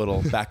kind of give a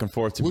little back and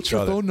forth to What's each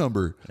your other. phone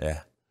number?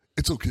 Yeah.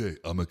 It's okay.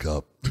 I'm a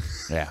cop.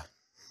 Yeah.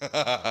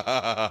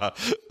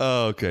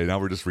 Okay, now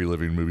we're just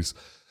reliving movies.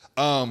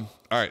 All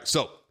right,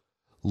 so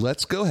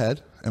let's go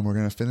ahead and we're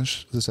going to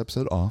finish this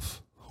episode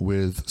off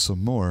with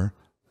some more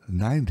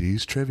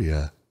 90s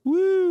trivia.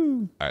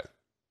 Woo! All right.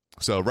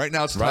 So right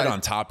now it's right tied.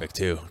 on topic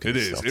too. It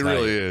is. It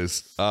really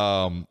is.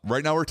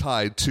 Right now we're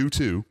tied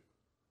 2-2.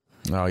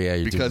 Oh yeah, you're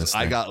doing this because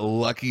I thing. got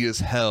lucky as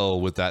hell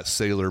with that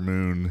Sailor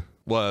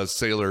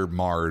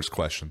Mars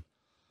question.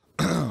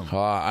 Oh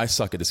I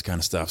suck at this kind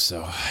of stuff,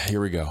 so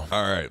here we go.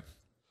 All right.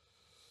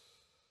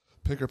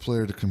 Pick a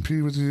player to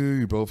compete with you.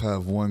 You both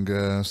have one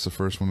guess. The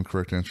first one, the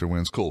correct answer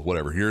wins. Cool.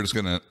 Whatever. You're just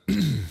gonna,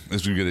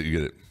 as you get it, you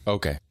get it.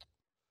 Okay.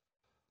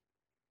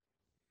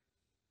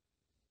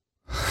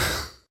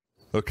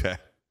 Okay.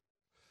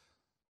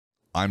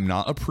 I'm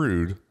not a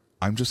prude.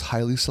 I'm just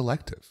highly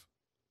selective.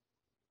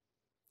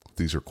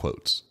 These are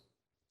quotes.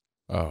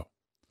 Oh.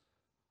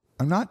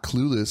 I'm not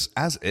clueless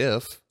as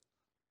if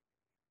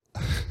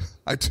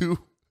I do.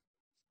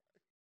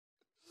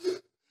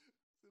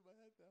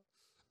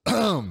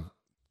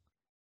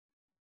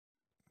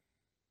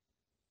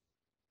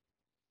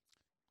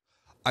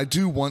 I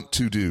do want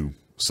to do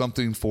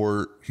something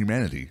for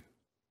humanity.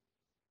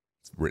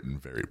 It's written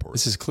very poorly.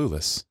 This is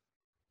Clueless.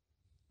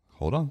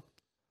 Hold on.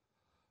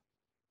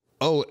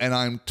 Oh, and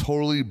I'm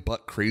totally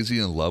butt crazy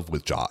in love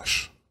with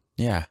Josh.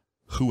 Yeah.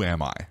 Who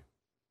am I?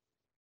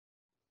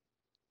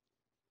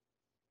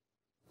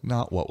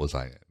 Not what was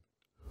I in.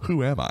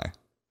 Who am I?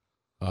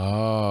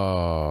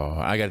 Oh,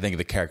 I got to think of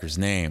the character's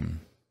name.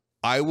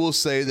 I will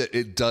say that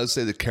it does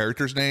say the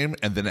character's name,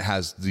 and then it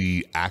has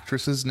the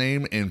actress's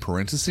name in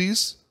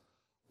parentheses.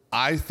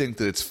 I think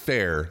that it's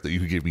fair that you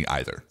could give me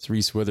either. It's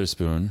Reese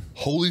Witherspoon.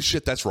 Holy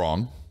shit, that's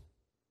wrong.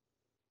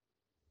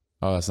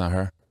 Oh, that's not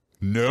her?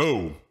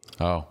 No.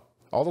 Oh.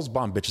 All those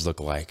blonde bitches look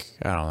alike.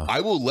 I don't know.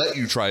 I will let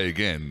you try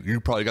again. You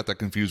probably got that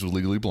confused with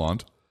Legally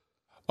Blonde.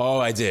 Oh,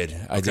 I did.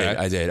 I did.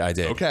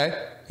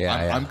 Okay.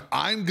 Yeah,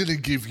 I'm going to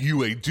give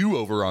you a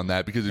do-over on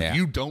that because if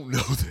you don't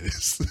know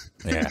this.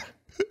 Yeah.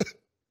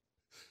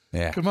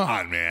 Yeah. Come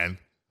on, man.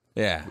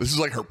 Yeah. This is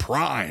like her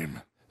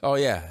prime. Oh,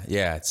 yeah.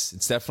 Yeah.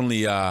 It's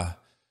definitely...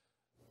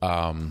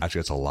 Actually,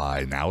 that's a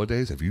lie.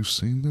 Nowadays, have you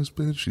seen this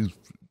bitch?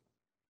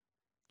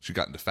 She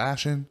got into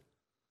fashion.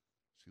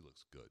 She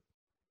looks good.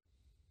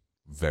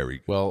 Very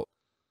good. Well...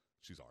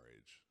 She's our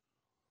age-ish.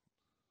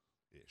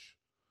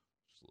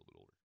 Just a little bit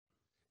older.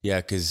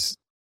 Yeah, because...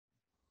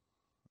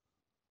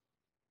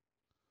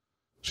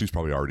 She's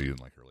probably already in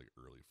like her early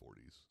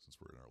 40s since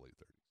we're in our late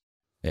 30s.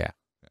 Yeah.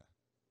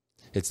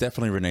 It's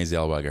definitely Renee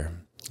Zellweger.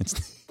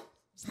 It's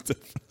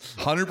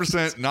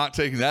 100% not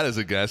taking that as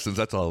a guess since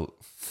that's a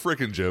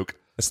freaking joke.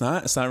 It's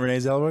not Renee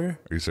Zellweger?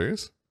 Are you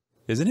serious?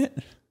 Isn't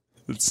it?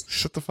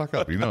 Shut the fuck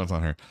up. You know it's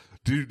on her.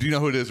 Do you know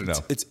who it is or no?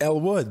 It's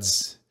Elle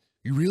Woods.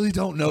 You really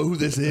don't know who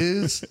this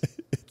is?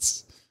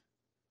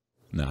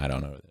 No, I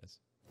don't know who it is.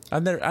 I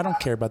don't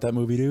care about that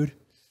movie, dude.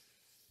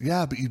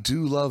 Yeah, but you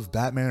do love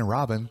Batman and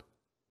Robin.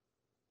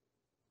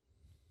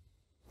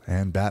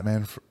 And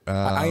Batman.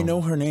 I know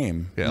her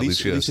name. Yeah,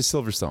 Alicia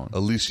Silverstone.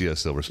 Alicia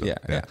Silverstone.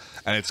 Yeah.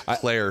 And it's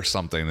Claire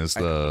something is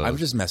the... I was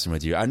just messing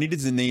with you. I needed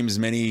to name as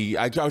many...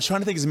 I was trying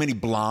to think as many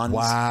blondes.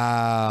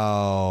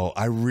 Wow.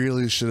 I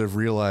really should have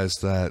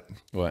realized that.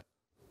 What?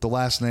 The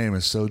last name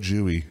is so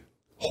Jewy.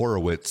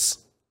 Horowitz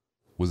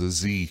with a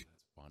Z.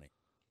 Funny.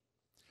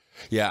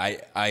 Yeah,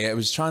 I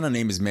was trying to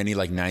name as many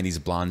like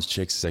 90s blonde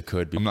chicks as I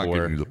could before. I'm not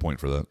giving you the point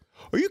for that.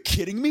 Are you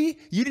kidding me?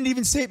 You didn't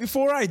even say it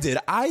before I did.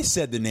 I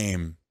said the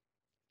name.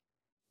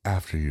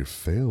 After you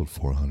failed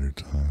 400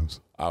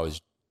 times. I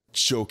was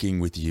joking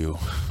with you.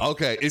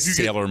 Okay, if you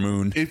Sailor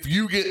Moon. If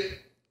you get...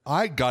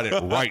 I got it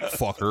right,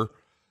 fucker.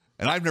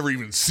 And I've never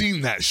even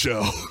seen that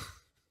show.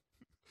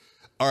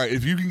 All right,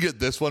 if you can get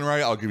this one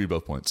right, I'll give you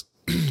both points.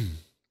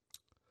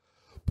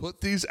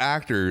 Put these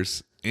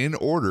actors in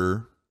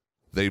order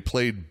they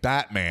played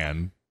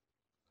Batman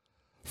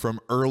from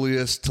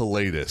earliest to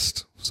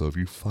latest. So if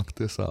you fuck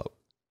this up,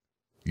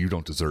 you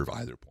don't deserve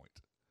either point.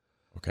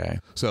 Okay.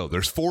 So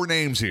there's 4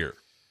 names here.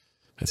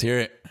 Let's hear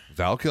it.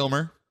 Val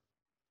Kilmer,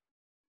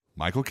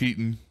 Michael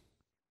Keaton,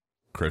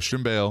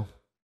 Christian Bale,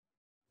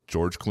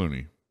 George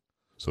Clooney.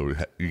 So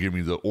you give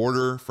me the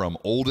order from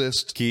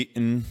oldest.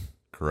 Keaton.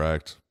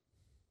 Correct.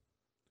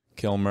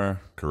 Kilmer.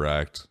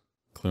 Correct.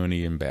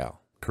 Clooney and Bale.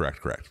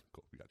 Correct. Cool.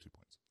 We got 2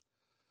 points.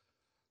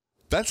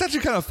 That's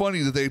actually kind of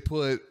funny that they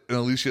put an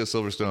Alicia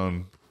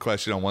Silverstone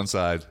question on one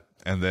side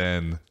and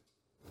then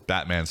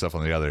Batman stuff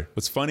on the other.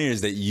 What's funny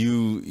is that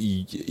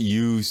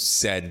you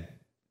said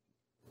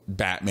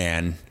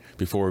Batman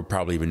before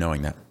probably even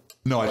knowing that.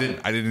 No, I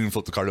didn't even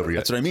flip the card over yet.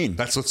 That's what I mean.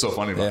 That's what's so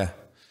funny about it. Yeah.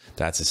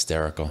 That's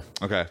hysterical.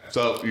 Okay.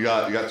 So you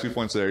got 2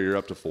 points there. You're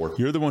up to 4.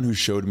 You're the one who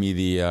showed me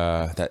the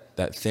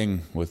that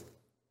thing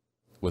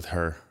with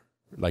her.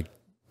 Like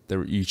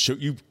you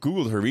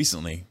Googled her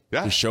recently.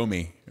 Yeah. To show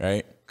me,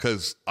 right?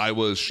 Because I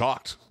was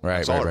shocked.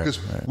 Right. Because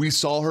we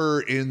saw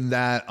her in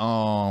that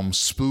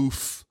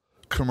spoof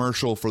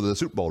commercial for the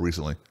Super Bowl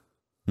recently.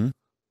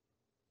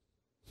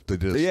 They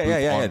did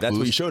yeah. That's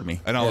what you showed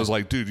me. And I was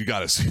like, dude, you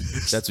got to see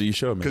this. That's what you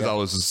showed me. Because I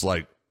was just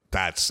like,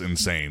 that's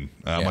insane.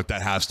 I'm like,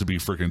 that has to be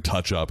freaking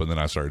touch up. And then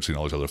I started seeing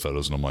all these other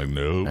photos and I'm like,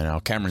 no. I know.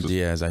 Cameron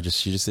Diaz,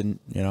 she just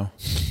didn't,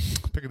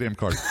 Pick a damn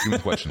card. Give me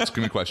questions.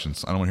 Give me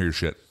questions. I don't want to hear your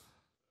shit.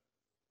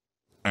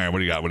 All right, what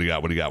do you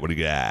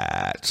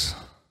got?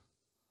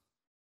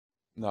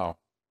 No.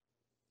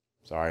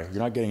 Sorry.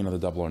 You're not getting another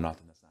double or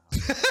nothing. That's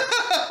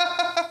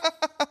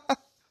not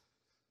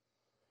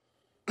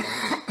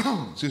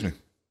Excuse me.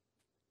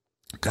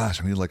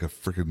 Gosh, I need like a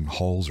freaking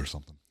Halls or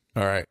something.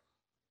 All right.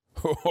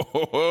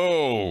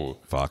 Oh,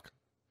 Fuck.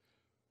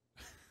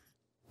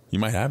 you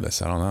might have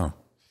this. I don't know.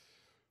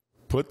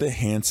 Put the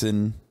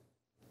Hanson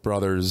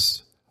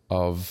brothers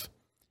of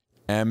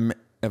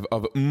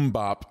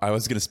Mbop. I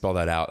was going to spell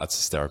that out. That's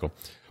hysterical.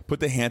 Put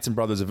the Hanson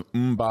brothers of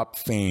Mbop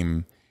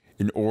fame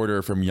in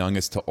order from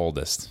youngest to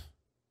oldest.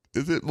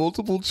 Is it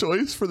multiple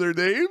choice for their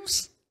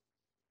names?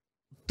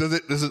 Does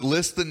it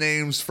list the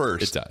names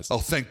first? It does. Oh,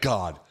 thank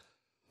God.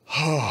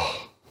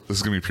 This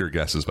is going to be pure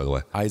guesses, by the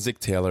way. Isaac,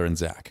 Taylor, and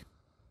Zach.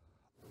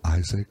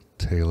 Isaac,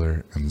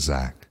 Taylor, and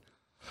Zach.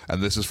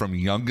 And this is from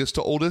youngest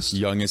to oldest?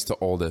 Youngest to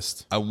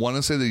oldest. I want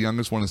to say the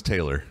youngest one is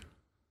Taylor.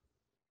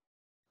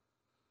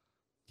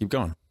 Keep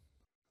going.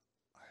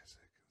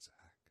 Isaac and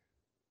Zach.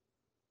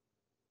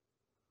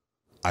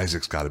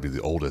 Isaac's got to be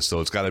the oldest, so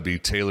it's got to be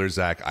Taylor,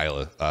 Zach,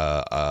 Isla,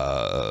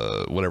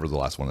 whatever the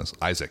last one is.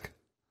 Isaac.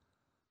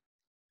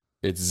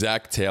 It's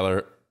Zach,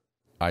 Taylor,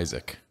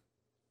 Isaac.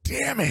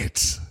 Damn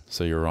it.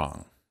 So you're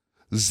wrong.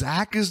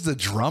 Zach is the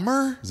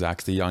drummer?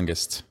 Zach's the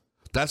youngest.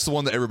 That's the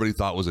one that everybody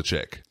thought was a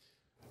chick.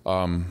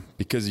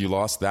 Because you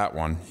lost that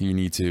one, you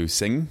need to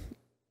sing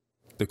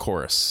the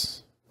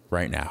chorus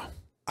right now.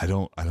 I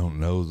don't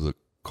know the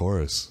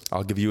chorus.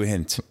 I'll give you a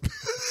hint.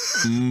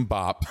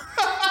 Bop.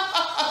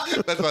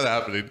 That's not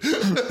happening.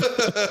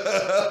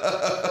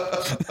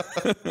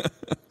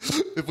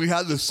 If we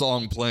had this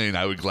song playing,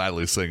 I would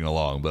gladly sing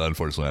along, but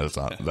unfortunately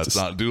that's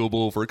not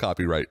doable for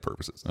copyright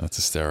purposes. That's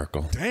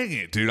hysterical. Dang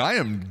it, dude. I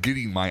am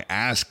getting my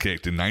ass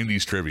kicked in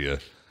 90s trivia,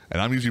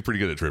 and I'm usually pretty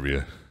good at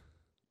trivia.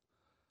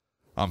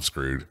 I'm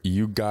screwed.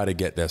 You got to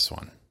get this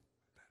one.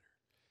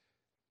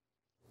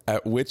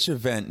 At which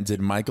event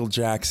did Michael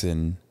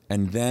Jackson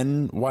and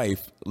then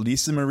wife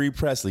Lisa Marie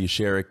Presley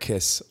share a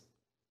kiss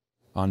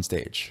on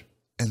stage?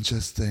 And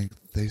just think,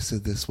 they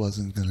said this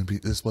wasn't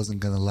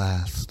gonna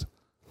last.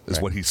 Is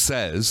Right. what he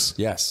says.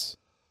 Yes.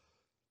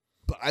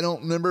 But I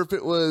don't remember if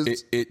it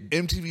was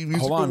MTV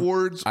Music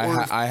Awards.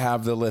 I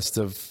have the list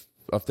of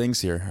things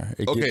here.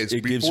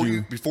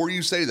 Before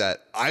you say that,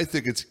 I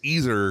think it's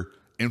either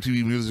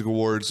MTV Music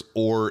Awards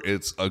or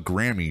it's a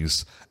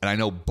Grammys, and I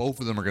know both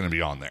of them are going to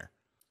be on there.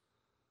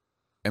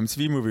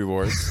 MTV Movie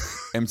Awards,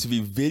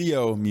 MTV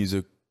Video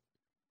Music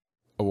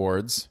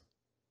Awards.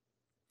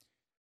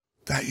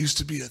 That used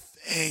to be a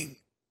thing.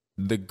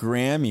 The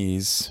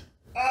Grammys.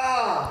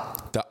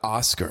 The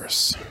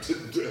Oscars.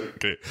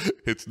 Okay,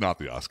 it's not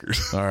the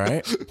Oscars. All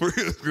right. We're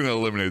just going to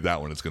eliminate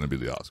that one. It's going to be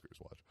the Oscars.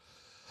 Watch.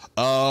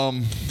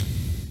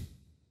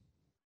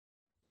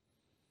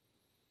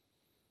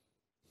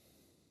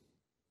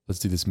 Let's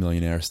do this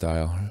millionaire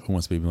style. Who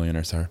wants to be a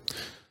millionaire star?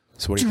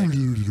 So what do you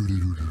think?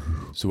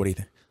 So what are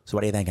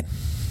you thinking?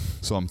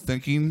 So I'm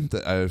thinking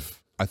that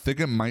I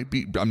think it might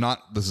be,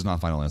 this is not a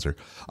final answer.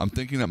 I'm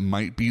thinking it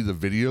might be the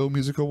Video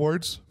Music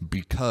Awards,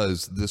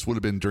 because this would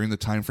have been during the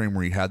time frame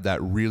where he had that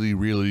really,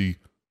 really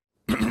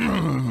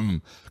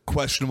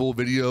questionable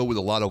video with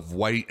a lot of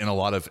white and a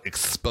lot of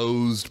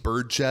exposed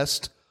bird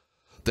chest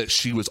that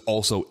she was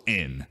also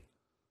in.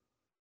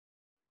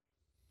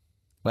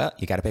 Well,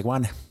 you got to pick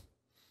one.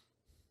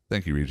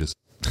 Thank you, Regis.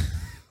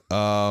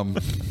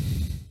 MTV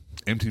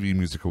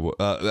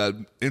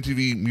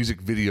Music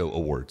Video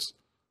Awards.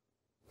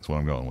 That's what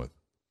I'm going with.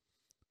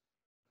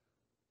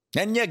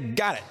 And you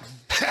got it.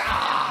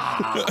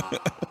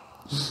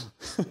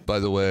 By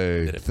the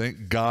way,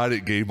 thank God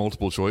it gave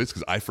multiple choice,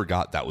 because I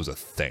forgot that was a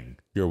thing.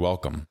 You're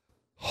welcome.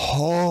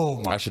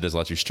 Oh my I should just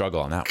let you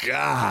struggle on that one.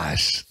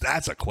 gosh,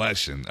 that's a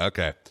question.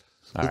 Okay,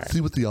 All let's right.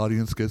 see what the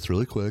audience gets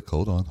really quick.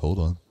 Hold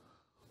on.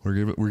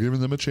 We're giving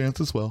them a chance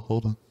as well.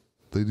 Hold on,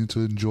 they need to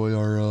enjoy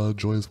our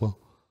joy as well.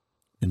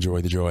 Enjoy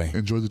the joy.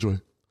 Enjoy the joy.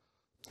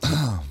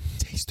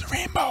 Taste the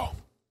rainbow.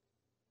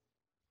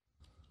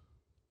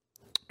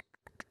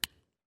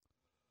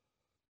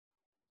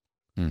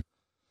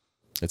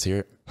 Let's hear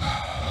it.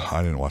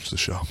 I didn't watch the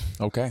show.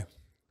 Okay.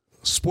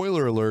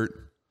 Spoiler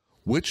alert.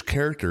 Which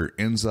character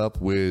ends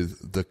up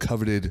with the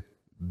coveted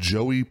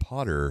Joey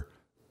Potter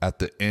at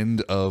the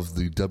end of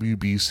the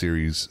WB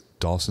series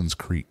Dawson's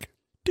Creek?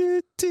 No?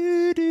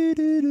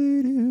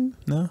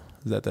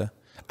 Is that the...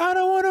 I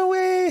don't want to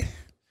wait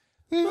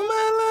for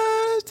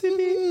my life to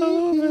be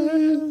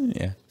over.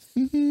 Yeah.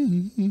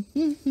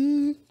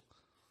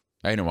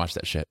 I didn't watch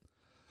that shit.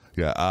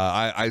 Yeah,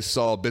 I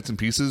saw bits and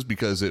pieces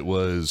because it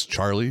was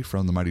Charlie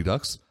from the Mighty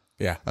Ducks.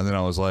 Yeah. And then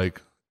I was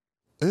like,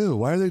 ew,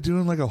 why are they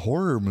doing like a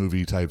horror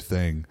movie type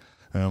thing?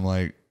 And I'm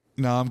like,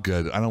 no, I'm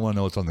good. I don't want to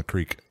know what's on the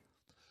creek.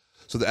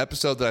 So the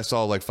episode that I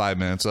saw like 5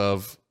 minutes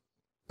of,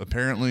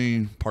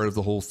 apparently part of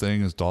the whole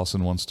thing is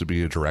Dawson wants to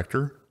be a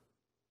director.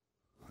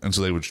 And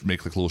so they would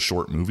make like little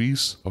short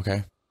movies.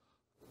 Okay.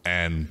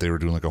 And they were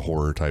doing like a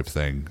horror type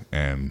thing.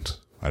 And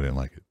I didn't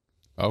like it.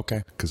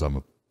 Okay. Because I'm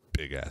a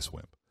big ass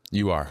wimp.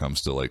 You are.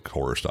 Comes to like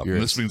horror stuff. You're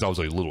And this means I was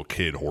like little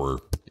kid horror.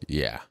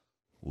 Yeah.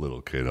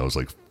 Little kid. I was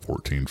like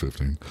 14,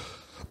 15.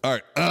 All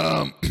right.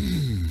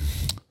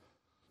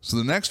 So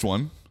the next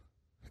one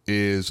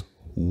is,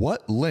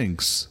 what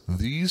links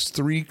these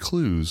three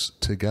clues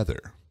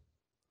together?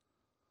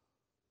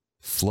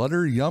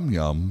 Flutter Yum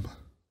Yum,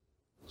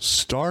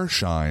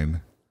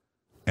 Starshine,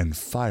 and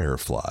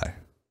Firefly.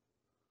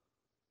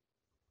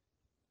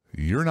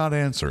 You're not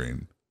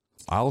answering.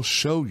 I'll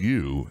show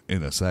you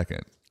in a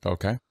second.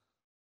 Okay.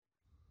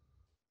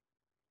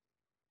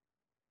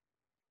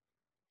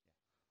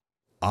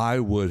 I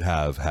would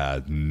have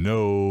had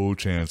no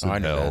chance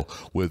in hell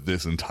with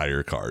this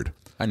entire card.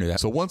 I knew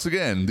that. So once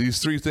again, these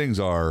three things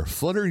are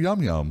Flutter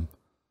Yum Yum,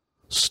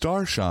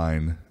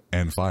 Starshine,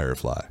 and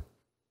Firefly.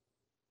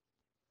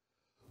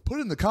 Put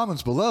in the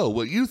comments below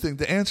what you think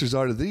the answers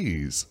are to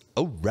these.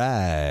 All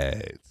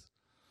right.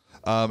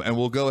 And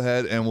we'll go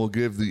ahead and we'll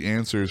give the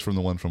answers from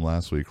the one from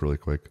last week really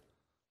quick.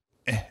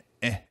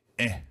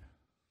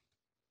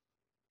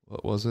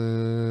 What was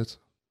it?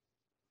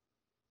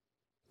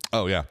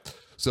 Oh, yeah.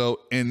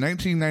 So in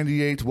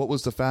 1998, what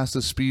was the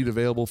fastest speed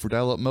available for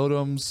dial-up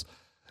modems?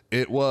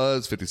 It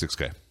was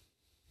 56K.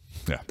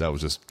 Yeah, that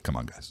was just, come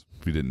on, guys.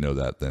 If you didn't know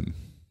that, then...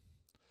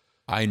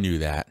 I knew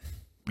that.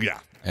 Yeah.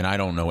 And I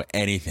don't know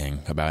anything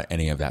about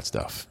any of that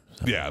stuff.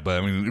 So. Yeah,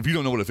 but I mean, if you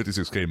don't know what a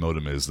 56K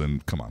modem is,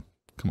 then come on.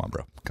 Come on,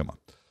 bro. Come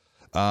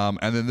on.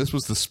 And then this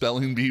was the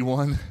spelling bee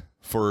one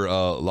for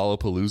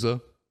Lollapalooza.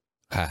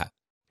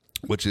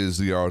 Which is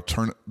the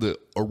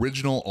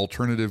original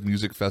alternative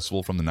music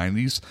festival from the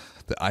 90s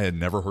that I had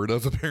never heard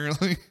of,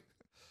 apparently.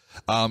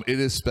 It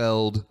is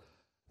spelled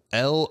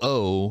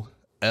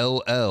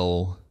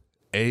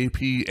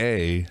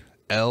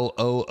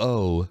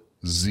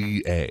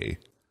LOLLAPALOOZA.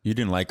 You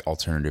didn't like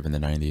alternative in the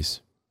 90s?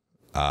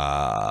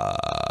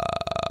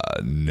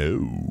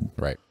 No.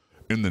 Right.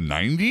 In the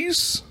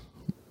 90s,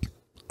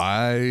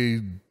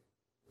 I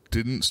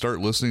didn't start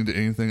listening to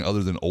anything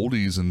other than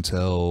oldies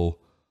until...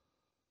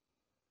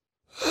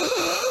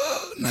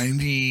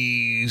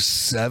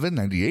 97,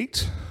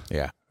 98.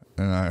 Yeah.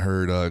 And I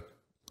heard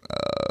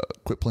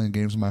Quit Playing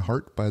Games in My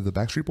Heart by the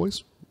Backstreet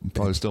Boys.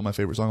 Probably still my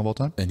favorite song of all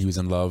time. And he was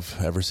in love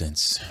ever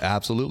since.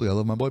 Absolutely. I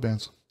love my boy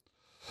bands.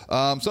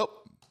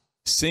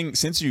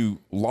 Since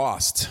you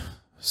lost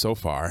so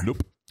far.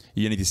 Nope.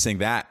 You need to sing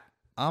that.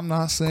 I'm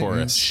not singing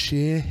chorus.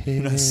 Shit.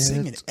 You're not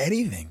singing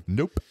anything.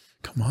 Nope.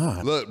 Come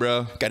on. Look,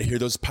 bro. Got to hear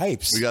those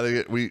pipes.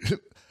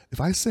 If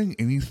I sing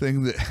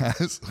anything that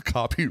has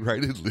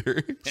copyrighted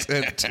lyrics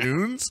and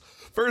tunes,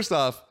 first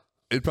off,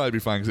 it'd probably be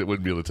fine because it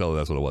wouldn't be able to tell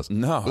that's what it was.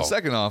 No. But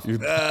second off,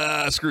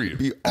 screw you.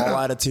 Be all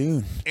out of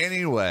tune.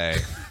 Anyway,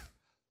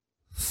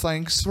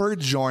 thanks for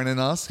joining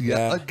us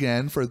yet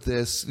again for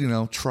this,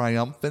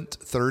 triumphant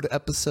third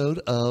episode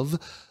of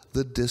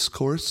the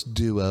Discourse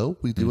Duo.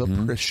 We do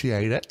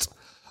appreciate it.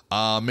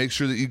 Make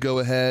sure that you go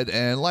ahead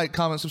and like,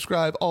 comment,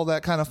 subscribe, all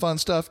that kind of fun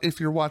stuff. If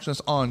you're watching us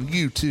on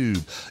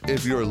YouTube,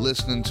 if you're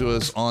listening to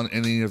us on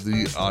any of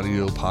the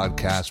audio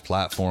podcast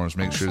platforms,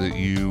 make sure that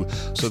you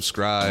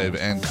subscribe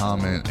and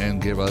comment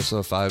and give us a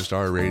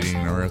 5-star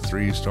rating or a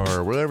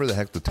 3-star, whatever the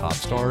heck the top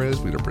star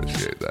is. We'd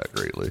appreciate that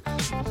greatly.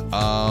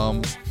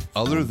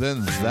 Other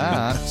than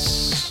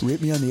that,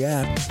 rate me on the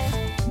app.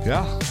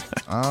 Yeah.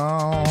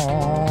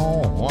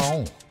 Oh,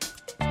 wow.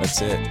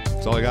 That's it.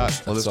 That's all I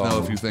got. Let us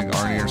know if you think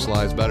Arnie or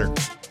Sly's better.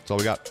 That's all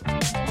we got.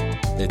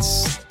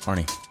 It's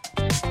Arnie.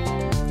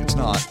 It's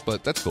not,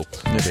 but that's cool.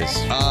 It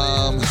is.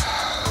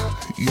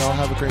 Y'all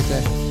have a great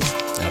day.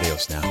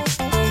 Adios now.